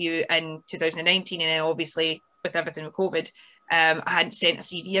my debut in 2019, and then obviously with everything with COVID, I hadn't sent a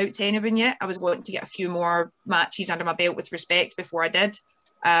CV out to anyone yet. I was wanting to get a few more matches under my belt with respect before I did.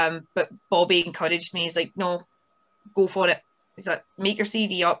 But Bobby encouraged me. He's like, no, go for it. He's like, make your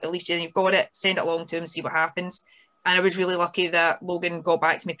CV up, at least you've got it, send it along to him, see what happens. And I was really lucky that Logan got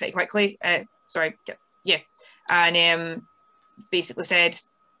back to me pretty quickly. And basically said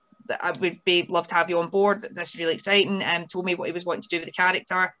that I would love to have you on board. This is really exciting. Told me what he was wanting to do with the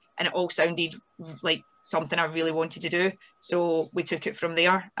character, and it all sounded like something I really wanted to do. So we took it from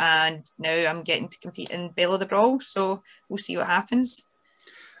there, and now I'm getting to compete in Bella the Brawl. So we'll see what happens.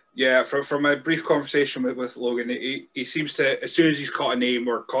 Yeah, from a brief conversation with Logan, he seems to, as soon as he's caught a name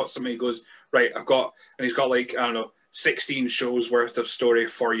or caught something, he goes, right, and he's got 16 shows worth of story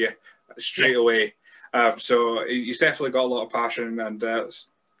for you straight away. So he's definitely got a lot of passion, and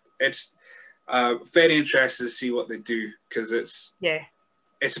it's very interesting to see what they do, because it's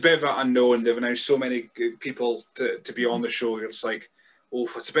a bit of an unknown. They've announced so many people to be on the show. It's like,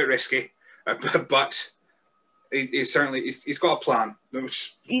 it's a bit risky, but he's got a plan.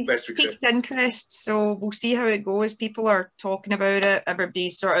 Which he's piqued interest, so we'll see how it goes. People are talking about it.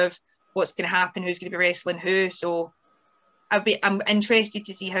 Everybody's sort of what's going to happen, who's going to be wrestling who. So I'm interested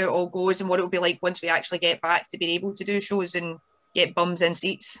to see how it all goes and what it will be like once we actually get back to being able to do shows and get bums in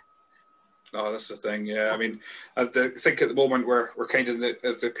seats. Oh, that's the thing. Yeah, I mean, I think at the moment we're kind of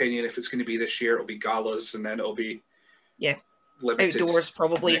of the opinion, if it's going to be this year, it'll be galas, and then it'll be limited outdoors,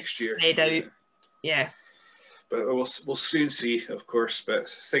 probably next year. Spread out. Yeah. But we'll soon see, of course. But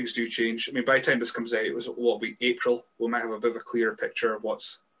things do change. I mean, by the time this comes out, it was April. We might have a bit of a clearer picture of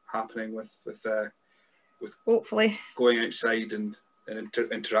what's happening with hopefully going outside and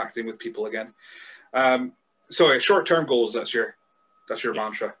interacting with people again. Sorry, short-term goals. That's your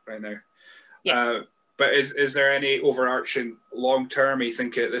mantra right now. Yes. But is there any overarching long term? You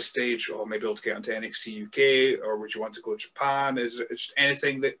think at this stage, oh, maybe I'll get onto NXT UK, or would you want to go to Japan? Is it just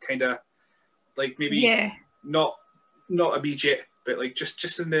anything that kind of like maybe not immediate, but like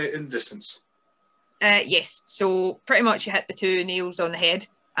just in the distance? Yes. So pretty much you hit the two nails on the head.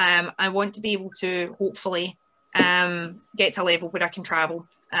 I want to be able to hopefully get to a level where I can travel.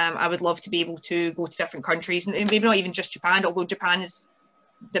 I would love to be able to go to different countries, and maybe not even just Japan, although Japan is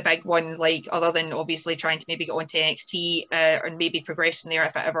the big one, like other than obviously trying to maybe get onto NXT and maybe progress from there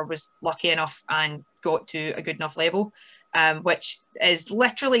if I ever was lucky enough and got to a good enough level, which is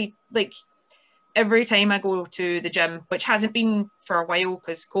literally like every time I go to the gym, which hasn't been for a while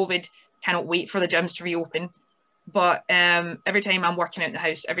because COVID cannot wait for the gyms to reopen. But every time I'm working out in the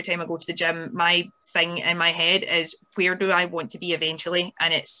house, every time I go to the gym, my thing in my head is where do I want to be eventually?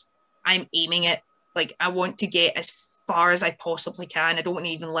 And I'm aiming it. Like I want to get as far as I possibly can. I don't want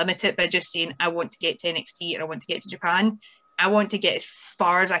to even limit it by just saying I want to get to NXT or I want to get to Japan. I want to get as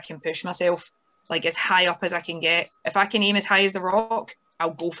far as I can push myself, like as high up as I can get. If I can aim as high as The Rock,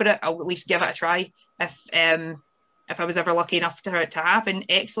 I'll go for it. I'll at least give it a try. If I was ever lucky enough for it to happen,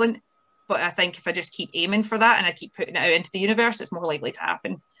 excellent. But I think if I just keep aiming for that and I keep putting it out into the universe, it's more likely to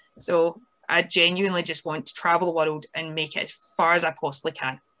happen. So I genuinely just want to travel the world and make it as far as I possibly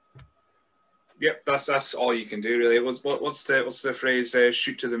can. Yep, that's all you can do, really. What's the phrase?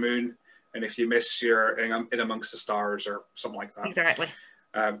 Shoot to the moon, and if you miss, you're in amongst the stars, or something like that. Exactly.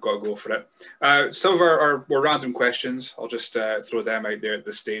 Got to go for it. Some of our more random questions, I'll just throw them out there at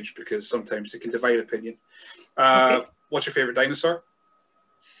this stage because sometimes they can divide opinion. Okay. What's your favorite dinosaur?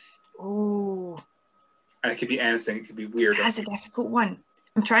 Oh. And it could be anything. It could be weird. That's a difficult one.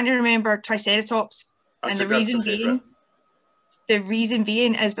 I'm trying to remember Triceratops. And the reason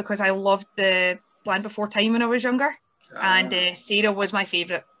being is because I loved the Land Before Time when I was younger. And Sarah was my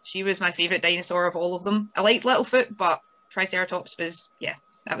favourite. She was my favourite dinosaur of all of them. I liked Littlefoot, but Triceratops was,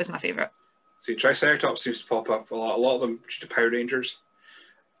 that was my favourite. See, Triceratops seems to pop up a lot. A lot of them due to Power Rangers.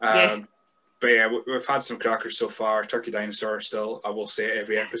 But yeah, we've had some crackers so far. Turkey Dinosaur still, I will say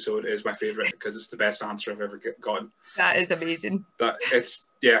every episode is my favourite because it's the best answer I've ever gotten. That is amazing.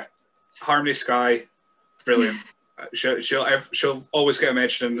 Harmony Sky, brilliant. She'll always get a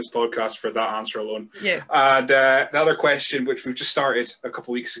mention in this podcast for that answer alone. Yeah. And the other question, which we've just started a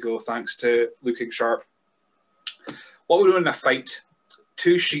couple of weeks ago, thanks to Looking Sharp. What would we win in a fight?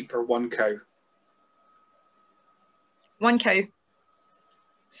 2 sheep or 1 cow? 1 cow.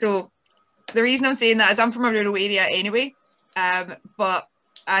 So the reason I'm saying that is I'm from a rural area anyway, but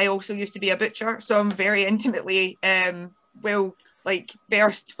I also used to be a butcher, so I'm very intimately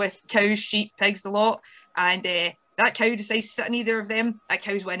versed with cows, sheep, pigs, the lot, and that cow decides to sit in either of them, that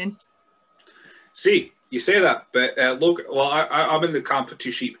cow's winning. See, you say that, but Logan, well, I'm in the camp of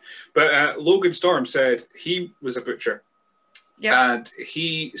 2 sheep, but Logan Storm said he was a butcher, and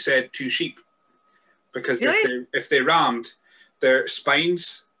he said 2 sheep, because really? if they rammed, their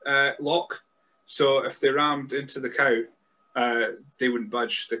spines lock, so if they rammed into the cow, they wouldn't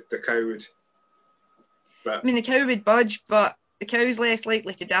budge. The cow would. But, I mean, the cow would budge, but the cow's less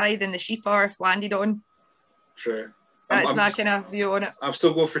likely to die than the sheep are if landed on. True. That's my kind of view on it. I'm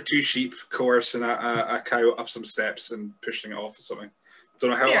still going for 2 sheep coercing a cow up some steps and pushing it off or something. Don't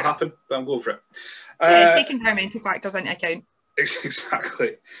know how it'll happen, but I'm going for it. Taking environmental factors into account.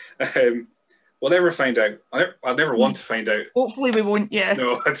 Exactly. We'll never find out. I'll never want to find out. Hopefully we won't, yeah.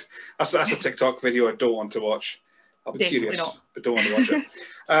 No, that's a TikTok video I don't want to watch. I'll be Definitely curious, not. but don't want to watch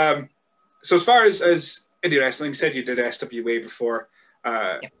it. So as far as indie wrestling, you said you did SWA before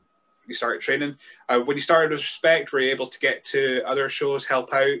you started training. When you started with Respect, were you able to get to other shows,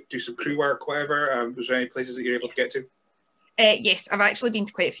 help out, do some crew work, whatever? Was there any places that you were able to get to? Yes, I've actually been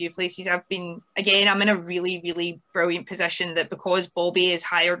to quite a few places. I'm in a really, really brilliant position that because Bobby is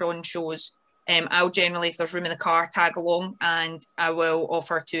hired on shows, I'll generally, if there's room in the car, tag along, and I will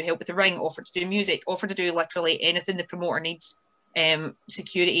offer to help with the ring, offer to do music, offer to do literally anything the promoter needs,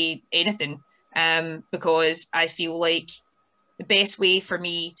 security, anything, because I feel like the best way for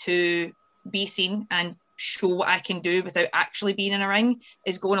me to be seen and show what I can do without actually being in a ring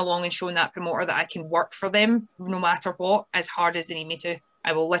is going along and showing that promoter that I can work for them no matter what, as hard as they need me to.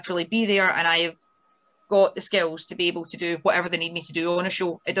 I will literally be there, and I have got the skills to be able to do whatever they need me to do on a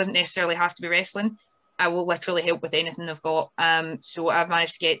show. It doesn't necessarily have to be wrestling. I will literally help with anything they've got. So I've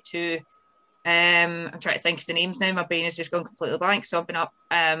managed to get to, I'm trying to think of the names now, my brain has just gone completely blank, so I've been up,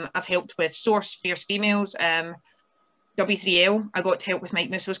 I've helped with Source, Fierce Females, W3L, I got to help with Mike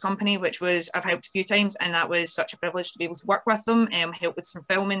Musso's company, which was, I've helped a few times, and that was such a privilege to be able to work with them, help with some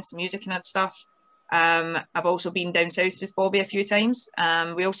filming, some music and other stuff. I've also been down south with Bobby a few times.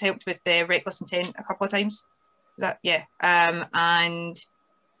 We also helped with Reckless Intent a couple of times. Is that, yeah. And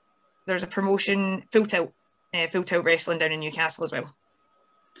there's a promotion, Full Tilt Wrestling down in Newcastle as well.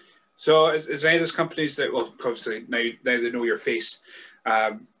 So is there any of those companies that, well, obviously now they know your face,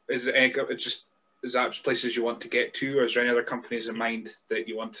 is that just places you want to get to, or is there any other companies in mind that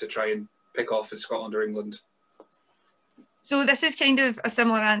you want to try and pick off in Scotland or England? So this is kind of a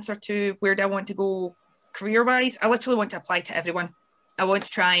similar answer to where do I want to go career-wise. I literally want to apply to everyone. I want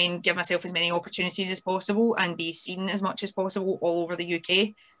to try and give myself as many opportunities as possible and be seen as much as possible all over the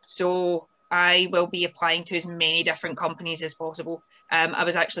UK. So I will be applying to as many different companies as possible. I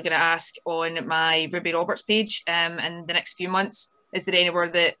was actually going to ask on my Ruby Roberts page in the next few months, is there anywhere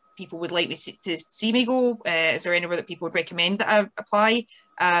that people would like me to see me go? Is there anywhere that people would recommend that I apply?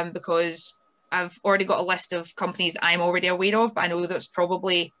 Because I've already got a list of companies that I'm already aware of, but I know there's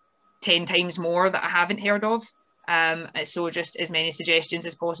probably 10 times more that I haven't heard of. So just as many suggestions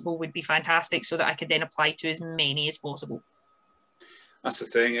as possible would be fantastic so that I could then apply to as many as possible. That's the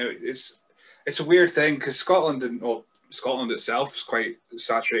thing. It's a weird thing because Scotland itself is quite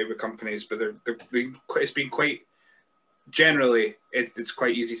saturated with companies, but it's been quite generally it's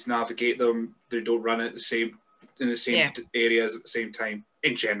quite easy to navigate them. They don't run in the same areas at the same time.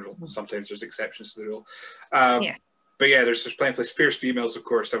 In general, sometimes there's exceptions to the rule. But yeah, there's plenty of places. Fierce Females, of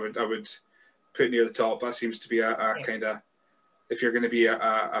course, I would put near the top. That seems to be a kind of, if you're going to be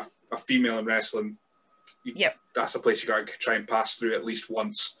a female in wrestling, that's a place you got to try and pass through at least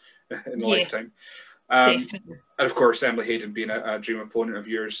once in a lifetime. And of course, Emily Hayden being a dream opponent of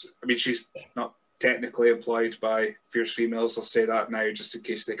yours. I mean, she's not technically employed by Fierce Females. I'll say that now just in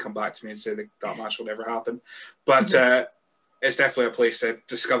case they come back to me and say that match will never happen. But it's definitely a place that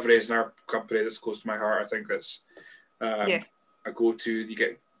Discovery is our company that's close to my heart. I think that's a go-to. You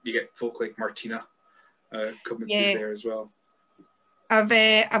get folk like Martina coming through there as well. I've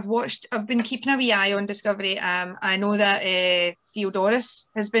been keeping a wee eye on Discovery. I know that Theodoros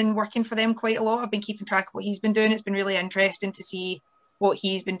has been working for them quite a lot. I've been keeping track of what he's been doing. It's been really interesting to see what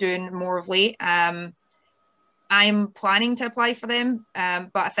he's been doing more of late. I'm planning to apply for them,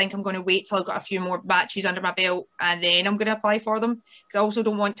 but I think I'm going to wait till I've got a few more matches under my belt and then I'm going to apply for them, because I also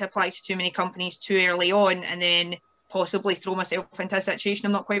don't want to apply to too many companies too early on and then possibly throw myself into a situation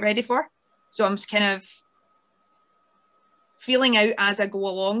I'm not quite ready for. So I'm just kind of feeling out as I go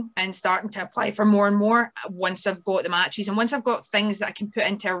along and starting to apply for more and more once I've got the matches and once I've got things that I can put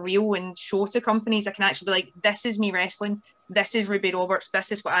into a reel and show to companies. I can actually be like, this is me wrestling, this is Ruby Roberts,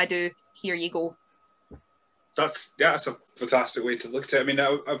 this is what I do, here you go. That's a fantastic way to look at it. I mean,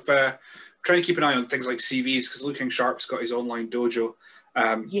 I've trying to keep an eye on things like CVs because Looking Sharp's got his online dojo.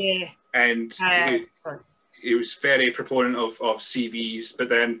 And he was very proponent of CVs, but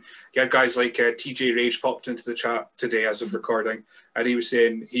then you had guys like TJ Rage popped into the chat today as of recording, and he was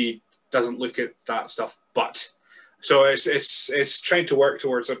saying he doesn't look at that stuff, but so it's trying to work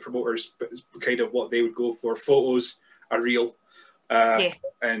towards a promoter's kind of what they would go for. Photos are real,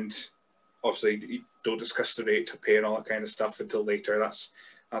 and obviously you don't discuss the rate to pay and all that kind of stuff until later. That's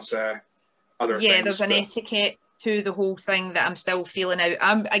other things. Yeah, there's an etiquette to the whole thing that I'm still feeling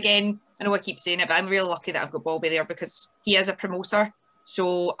out. Again, I know I keep saying it, but I'm really lucky that I've got Bobby there because he is a promoter,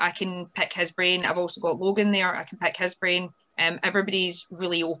 so I can pick his brain. I've also got Logan there, I can pick his brain. Everybody's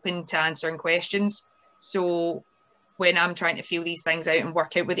really open to answering questions. So when I'm trying to feel these things out and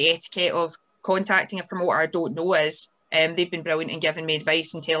work out what the etiquette of contacting a promoter I don't know is, they've been brilliant in giving me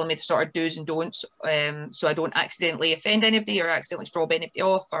advice and telling me the sort of do's and don'ts, so I don't accidentally offend anybody or accidentally strobe anybody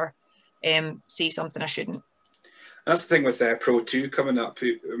off or say something I shouldn't. That's the thing with Pro 2 coming up.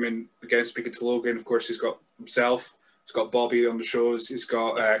 I mean, again, speaking to Logan, of course, he's got himself, he's got Bobby on the shows, he's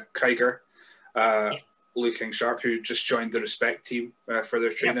got Krieger, Looking Sharp, who just joined the Respect team for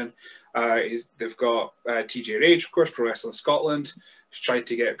their training. They've got TJ Rage, of course, Pro Wrestling Scotland. He's tried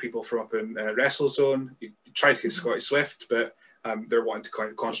to get people from up in WrestleZone. He tried to get Scotty Swift, but they're wanting to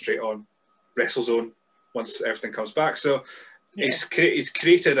kind of concentrate on WrestleZone once everything comes back. So he's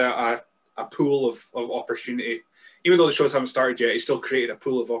created a pool of opportunity. Even though the shows haven't started yet, he's still created a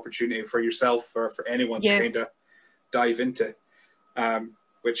pool of opportunity for yourself or for anyone to kind of dive into,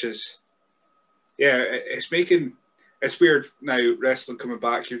 which is, it's weird now, wrestling coming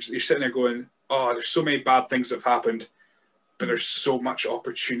back. You're sitting there going, oh, there's so many bad things that have happened, but there's so much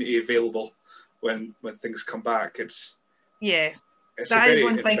opportunity available when things come back. It's that is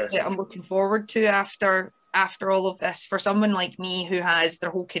one thing that I'm looking forward to after all of this. For someone like me who has their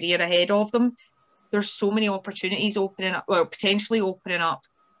whole career ahead of them, there's so many opportunities potentially opening up,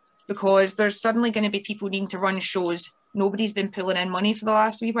 because there's suddenly going to be people needing to run shows nobody's been pulling in money for the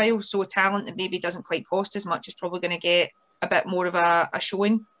last wee while, so talent that maybe doesn't quite cost as much is probably going to get a bit more of a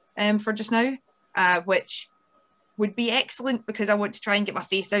showing for just now, which would be excellent because I want to try and get my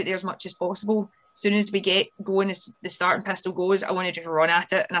face out there as much as possible. As soon as we get going, as the starting pistol goes, I want to just run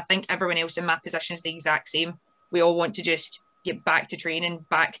at it. And I think everyone else in my position is the exact same. We all want to just get back to training,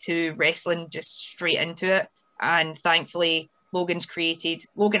 back to wrestling, just straight into it. And thankfully, Logan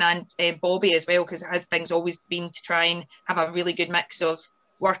and Bobby as well, because his thing's always been to try and have a really good mix of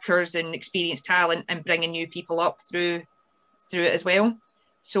workers and experienced talent and bringing new people up through it as well.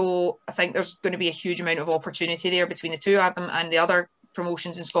 So I think there's going to be a huge amount of opportunity there between the two of them and the other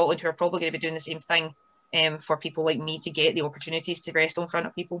promotions in Scotland who are probably going to be doing the same thing for people like me to get the opportunities to wrestle in front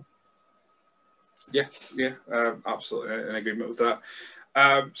of people. Yeah, absolutely in agreement with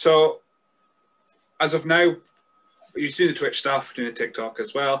that. So as of now, you do the Twitch stuff, doing the TikTok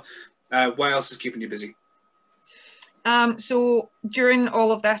as well. What else is keeping you busy? So during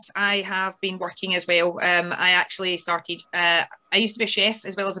all of this, I have been working as well. I actually started, I used to be a chef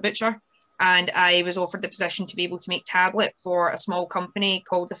as well as a butcher, and I was offered the position to be able to make tablet for a small company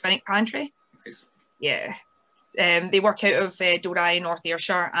called the Finnick Pantry. Nice. Yeah. They work out of Dorai in North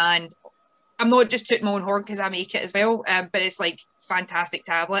Ayrshire, and I'm not just tooting my own horn because I make it as well, but it's like fantastic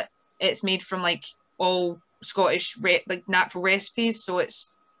tablet. It's made from like all Scottish like natural recipes, so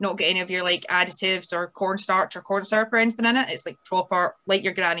it's not get any of your like additives or cornstarch or corn syrup or anything in it. It's like proper, like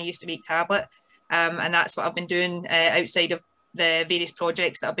your granny used to make tablet. And that's what I've been doing outside of the various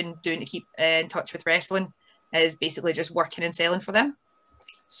projects that I've been doing to keep in touch with wrestling, is basically just working and selling for them.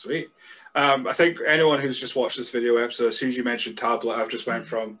 Sweet. I think anyone who's just watched this video episode, as soon as you mentioned tablet, I've just went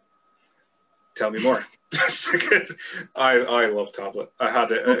from, tell me more. I love tablet. I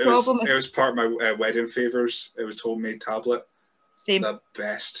had it. It was part of my wedding favours. It was homemade tablet. Same. The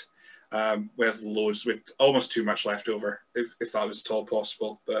best. We have loads, with almost too much left over, if that was at all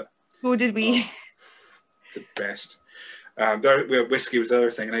possible. But oh, did we? The best. We have whiskey was the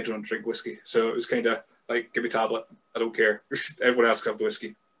other thing, and I don't drink whiskey, so it was kind of like, give me tablet. I don't care. Everyone else can have the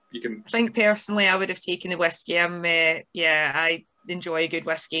whiskey. You can. I think personally, I would have taken the whiskey. I enjoy a good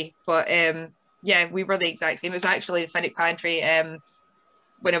whiskey, but yeah, we were the exact same. It was actually the Finnick Pantry.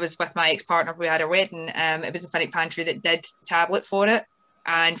 When I was with my ex-partner, we had a wedding. It was the Finnick Pantry that did the tablet for it.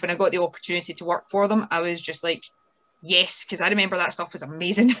 And when I got the opportunity to work for them, I was just like, yes, because I remember that stuff was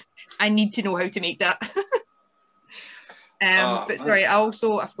amazing. I need to know how to make that. But sorry, I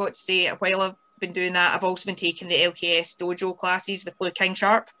forgot to say, while I've been doing that, I've also been taking the LKS dojo classes with Blue King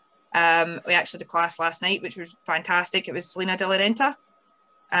Sharp. We actually did a class last night, which was fantastic. It was Selena De La Renta.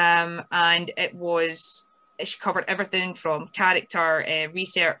 And she covered everything from character,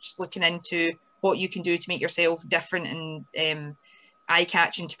 research, looking into what you can do to make yourself different and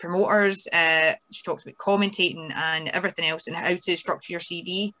eye-catching to promoters. She talks about commentating and everything else, and how to structure your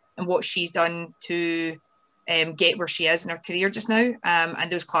CV and what she's done to get where she is in her career just now.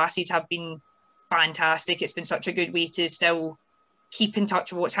 And those classes have been fantastic. It's been such a good way to still keep in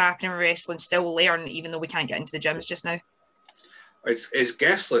touch with what's happening in wrestling, still learn, even though we can't get into the gyms just now. It's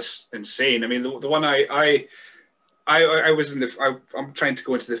guest list insane. I mean, the one I was in I'm trying to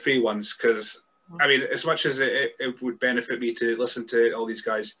go into the free ones because, I mean, as much as it would benefit me to listen to all these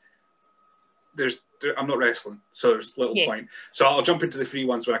guys, I'm not wrestling, so there's little point. So I'll jump into the free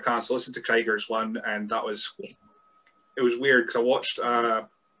ones when I can. So listen to Krieger's one, and it was weird because I watched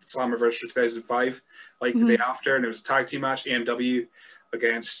Slammiversary 2005 like the day after, and it was a tag team match, AMW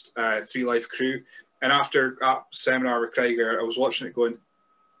against 3 Life Crew. And after that seminar with Krieger, I was watching it going,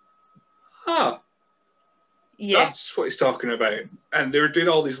 that's what he's talking about. And they were doing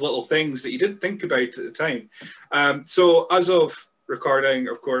all these little things that you didn't think about at the time. So as of recording,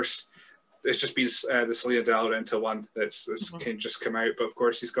 of course, it's just been the Selena De La Renta one that's can just come out. But of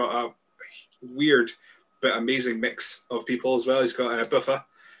course, he's got a weird but amazing mix of people as well. He's got Buffa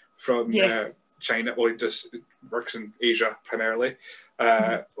from China. Well, he just works in Asia primarily.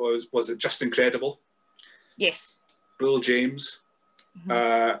 Was it Just Incredible? Yes. Bull James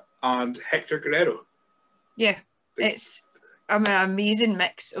and Hector Guerrero. Yeah, it's an amazing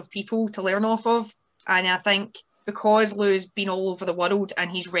mix of people to learn off of. And I think because Lou's been all over the world and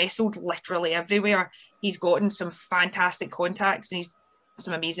he's wrestled literally everywhere, he's gotten some fantastic contacts and he's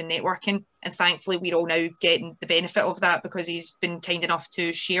some amazing networking. And thankfully, we're all now getting the benefit of that because he's been kind enough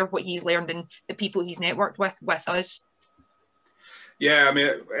to share what he's learned and the people he's networked with us. Yeah, I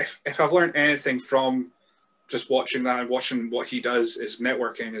mean, if I've learned anything from just watching that and watching what he does, is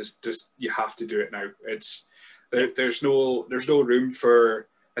networking is just, you have to do it now. It's there's no room for,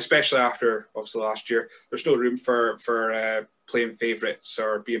 especially after obviously last year, there's no room for playing favourites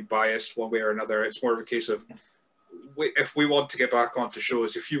or being biased one way or another. It's more of a case of if we want to get back onto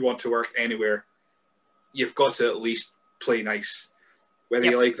shows, if you want to work anywhere, you've got to at least play nice, whether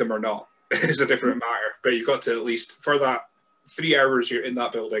you like them or not. Is a different matter, but you've got to at least, for that 3 hours you're in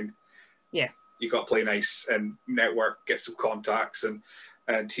that building, you got to play nice and network, get some contacts,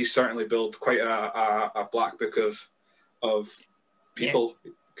 and he's certainly built quite a black book of people.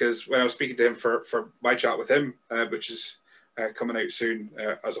 Because when I was speaking to him for my chat with him, which is coming out soon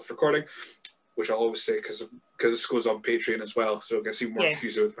as of recording, which I'll always say because this goes on Patreon as well, so it gets even more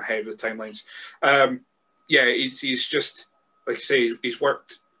confusing with my head with the timelines. He's just, like you say, he's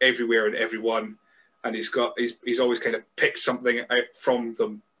worked everywhere and everyone, and he's always kind of picked something out from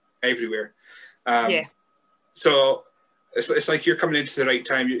them everywhere. So it's like you're coming into the right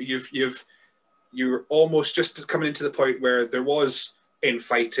time. You're almost just coming into the point where there was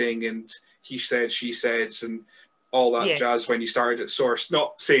infighting and he said, she says, and all that jazz when you started at Source.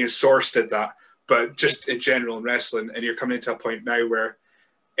 Not saying Source did that, but just in general in wrestling. And you're coming into a point now where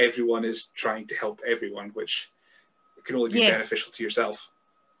everyone is trying to help everyone, which can only be beneficial to yourself.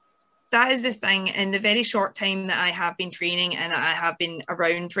 That is the thing. In the very short time that I have been training and that I have been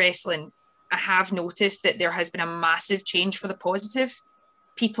around wrestling, I have noticed that there has been a massive change for the positive.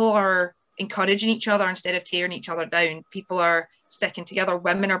 People are encouraging each other instead of tearing each other down. People are sticking together.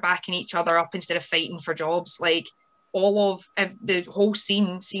 Women are backing each other up instead of fighting for jobs. Like, all of the whole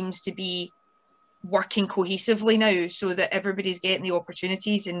scene seems to be working cohesively now, so that everybody's getting the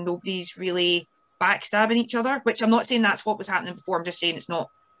opportunities and nobody's really backstabbing each other, which I'm not saying that's what was happening before. I'm just saying it's not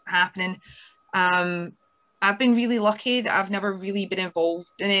happening. I've been really lucky that I've never really been involved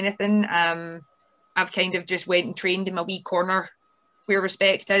in anything. I've kind of just went and trained in my wee corner where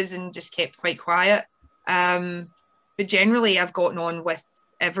respect is and just kept quite quiet. But generally I've gotten on with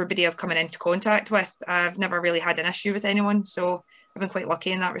everybody I've come into contact with. I've never really had an issue with anyone, so I've been quite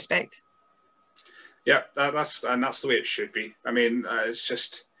lucky in that respect. Yeah, that's the way it should be. I mean, it's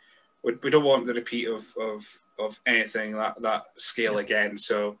just we don't want the repeat of anything that scale again.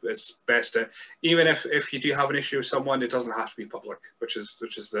 So it's best to, even if you do have an issue with someone, it doesn't have to be public, which is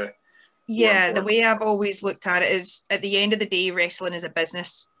the the way I've always looked at it is, at the end of the day, wrestling is a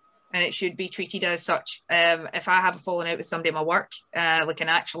business and it should be treated as such. If I have a falling out with somebody in my work, like an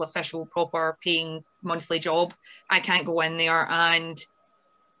actual official proper paying monthly job, I can't go in there and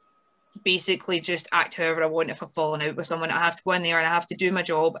basically just act however I want. If I'm falling out with someone, I have to go in there and I have to do my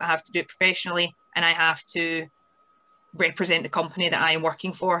job. I have to do it professionally, and I have to represent the company that I am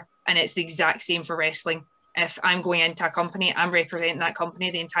working for. And it's the exact same for wrestling. If I'm going into a company, I'm representing that company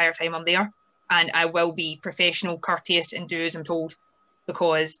the entire time I'm there, and I will be professional, courteous, and do as I'm told,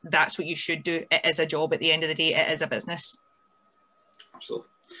 because that's what you should do. It is a job. At the end of the day, it is a business. Absolutely.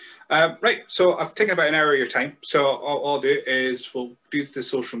 Right, so I've taken about an hour of your time, so all I'll do is we'll do the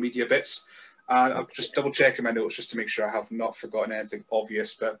social media bits, and I'm just double checking my notes just to make sure I have not forgotten anything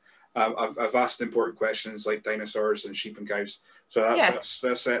obvious, but I've asked important questions like dinosaurs and sheep and cows, so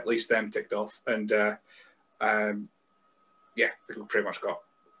that's at least them ticked off, and I think we've pretty much got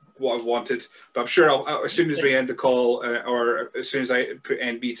what I wanted, but I'm sure as soon as we end the call, or as soon as I put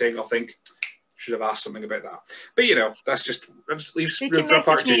end meeting, I'll think, should have asked something about that. But that just leaves room for a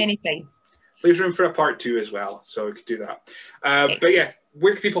part two. Leaves room for a part two as well, so we could do that. But yeah,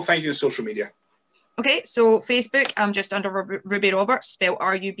 where can people find you on social media? Okay, so Facebook, I'm just under Ruby Roberts, spelled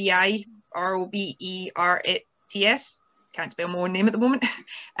RUBI ROBERTS. Can't spell my own name at the moment.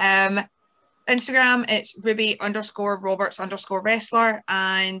 Instagram, it's Ruby_Roberts_wrestler,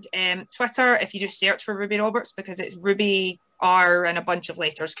 and Twitter, if you just search for Ruby Roberts, because it's Ruby R and a bunch of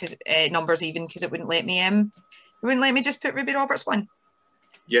letters, because numbers even, because it wouldn't let me just put Ruby Roberts 1.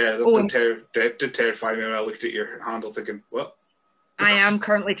 Yeah, that did terrify me when I looked at your handle, thinking, what? I am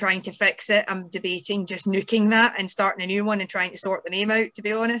currently trying to fix it. I'm debating just nuking that and starting a new one and trying to sort the name out, to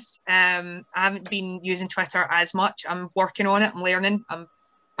be honest. I haven't been using Twitter as much. I'm working on it. I'm learning. I'm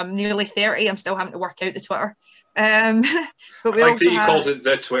nearly 30. I'm still having to work out the Twitter. But we also called it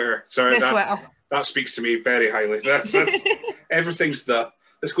the Twitter. Sorry, Twitter. That speaks to me very highly. That's everything's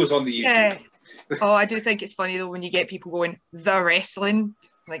this goes on the YouTube. Yeah. Oh, I do think it's funny though when you get people going the wrestling.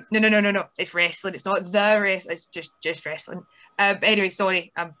 Like, no. It's wrestling. It's not the wrestling. It's just wrestling. Anyway,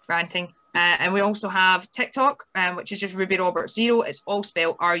 sorry, I'm ranting. And we also have TikTok, which is just Ruby Roberts 0. It's all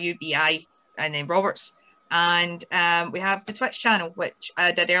spelled RUBI and then Roberts. And we have the Twitch channel, which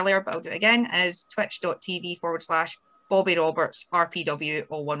I did earlier, but I'll do it again, is twitch.tv/Bobby Roberts RPW,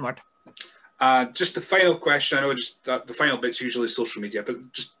 all one word. Just the final question. I know the final bit's usually social media,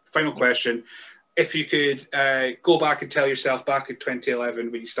 but just final question. If you could go back and tell yourself back in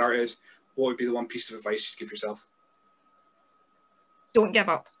 2011 when you started, what would be the one piece of advice you'd give yourself? Don't give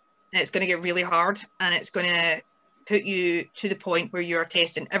up. It's going to get really hard and it's going to put you to the point where you're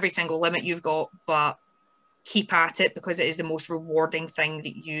testing every single limit you've got, but keep at it because it is the most rewarding thing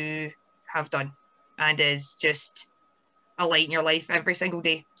that you have done and is just a light in your life every single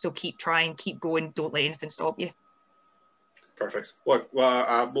day. So keep trying, keep going, don't let anything stop you. Perfect. Well,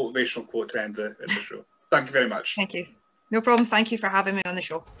 a motivational quote to end the show. Thank you very much. Thank you. No problem. Thank you for having me on the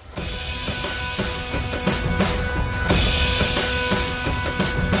show.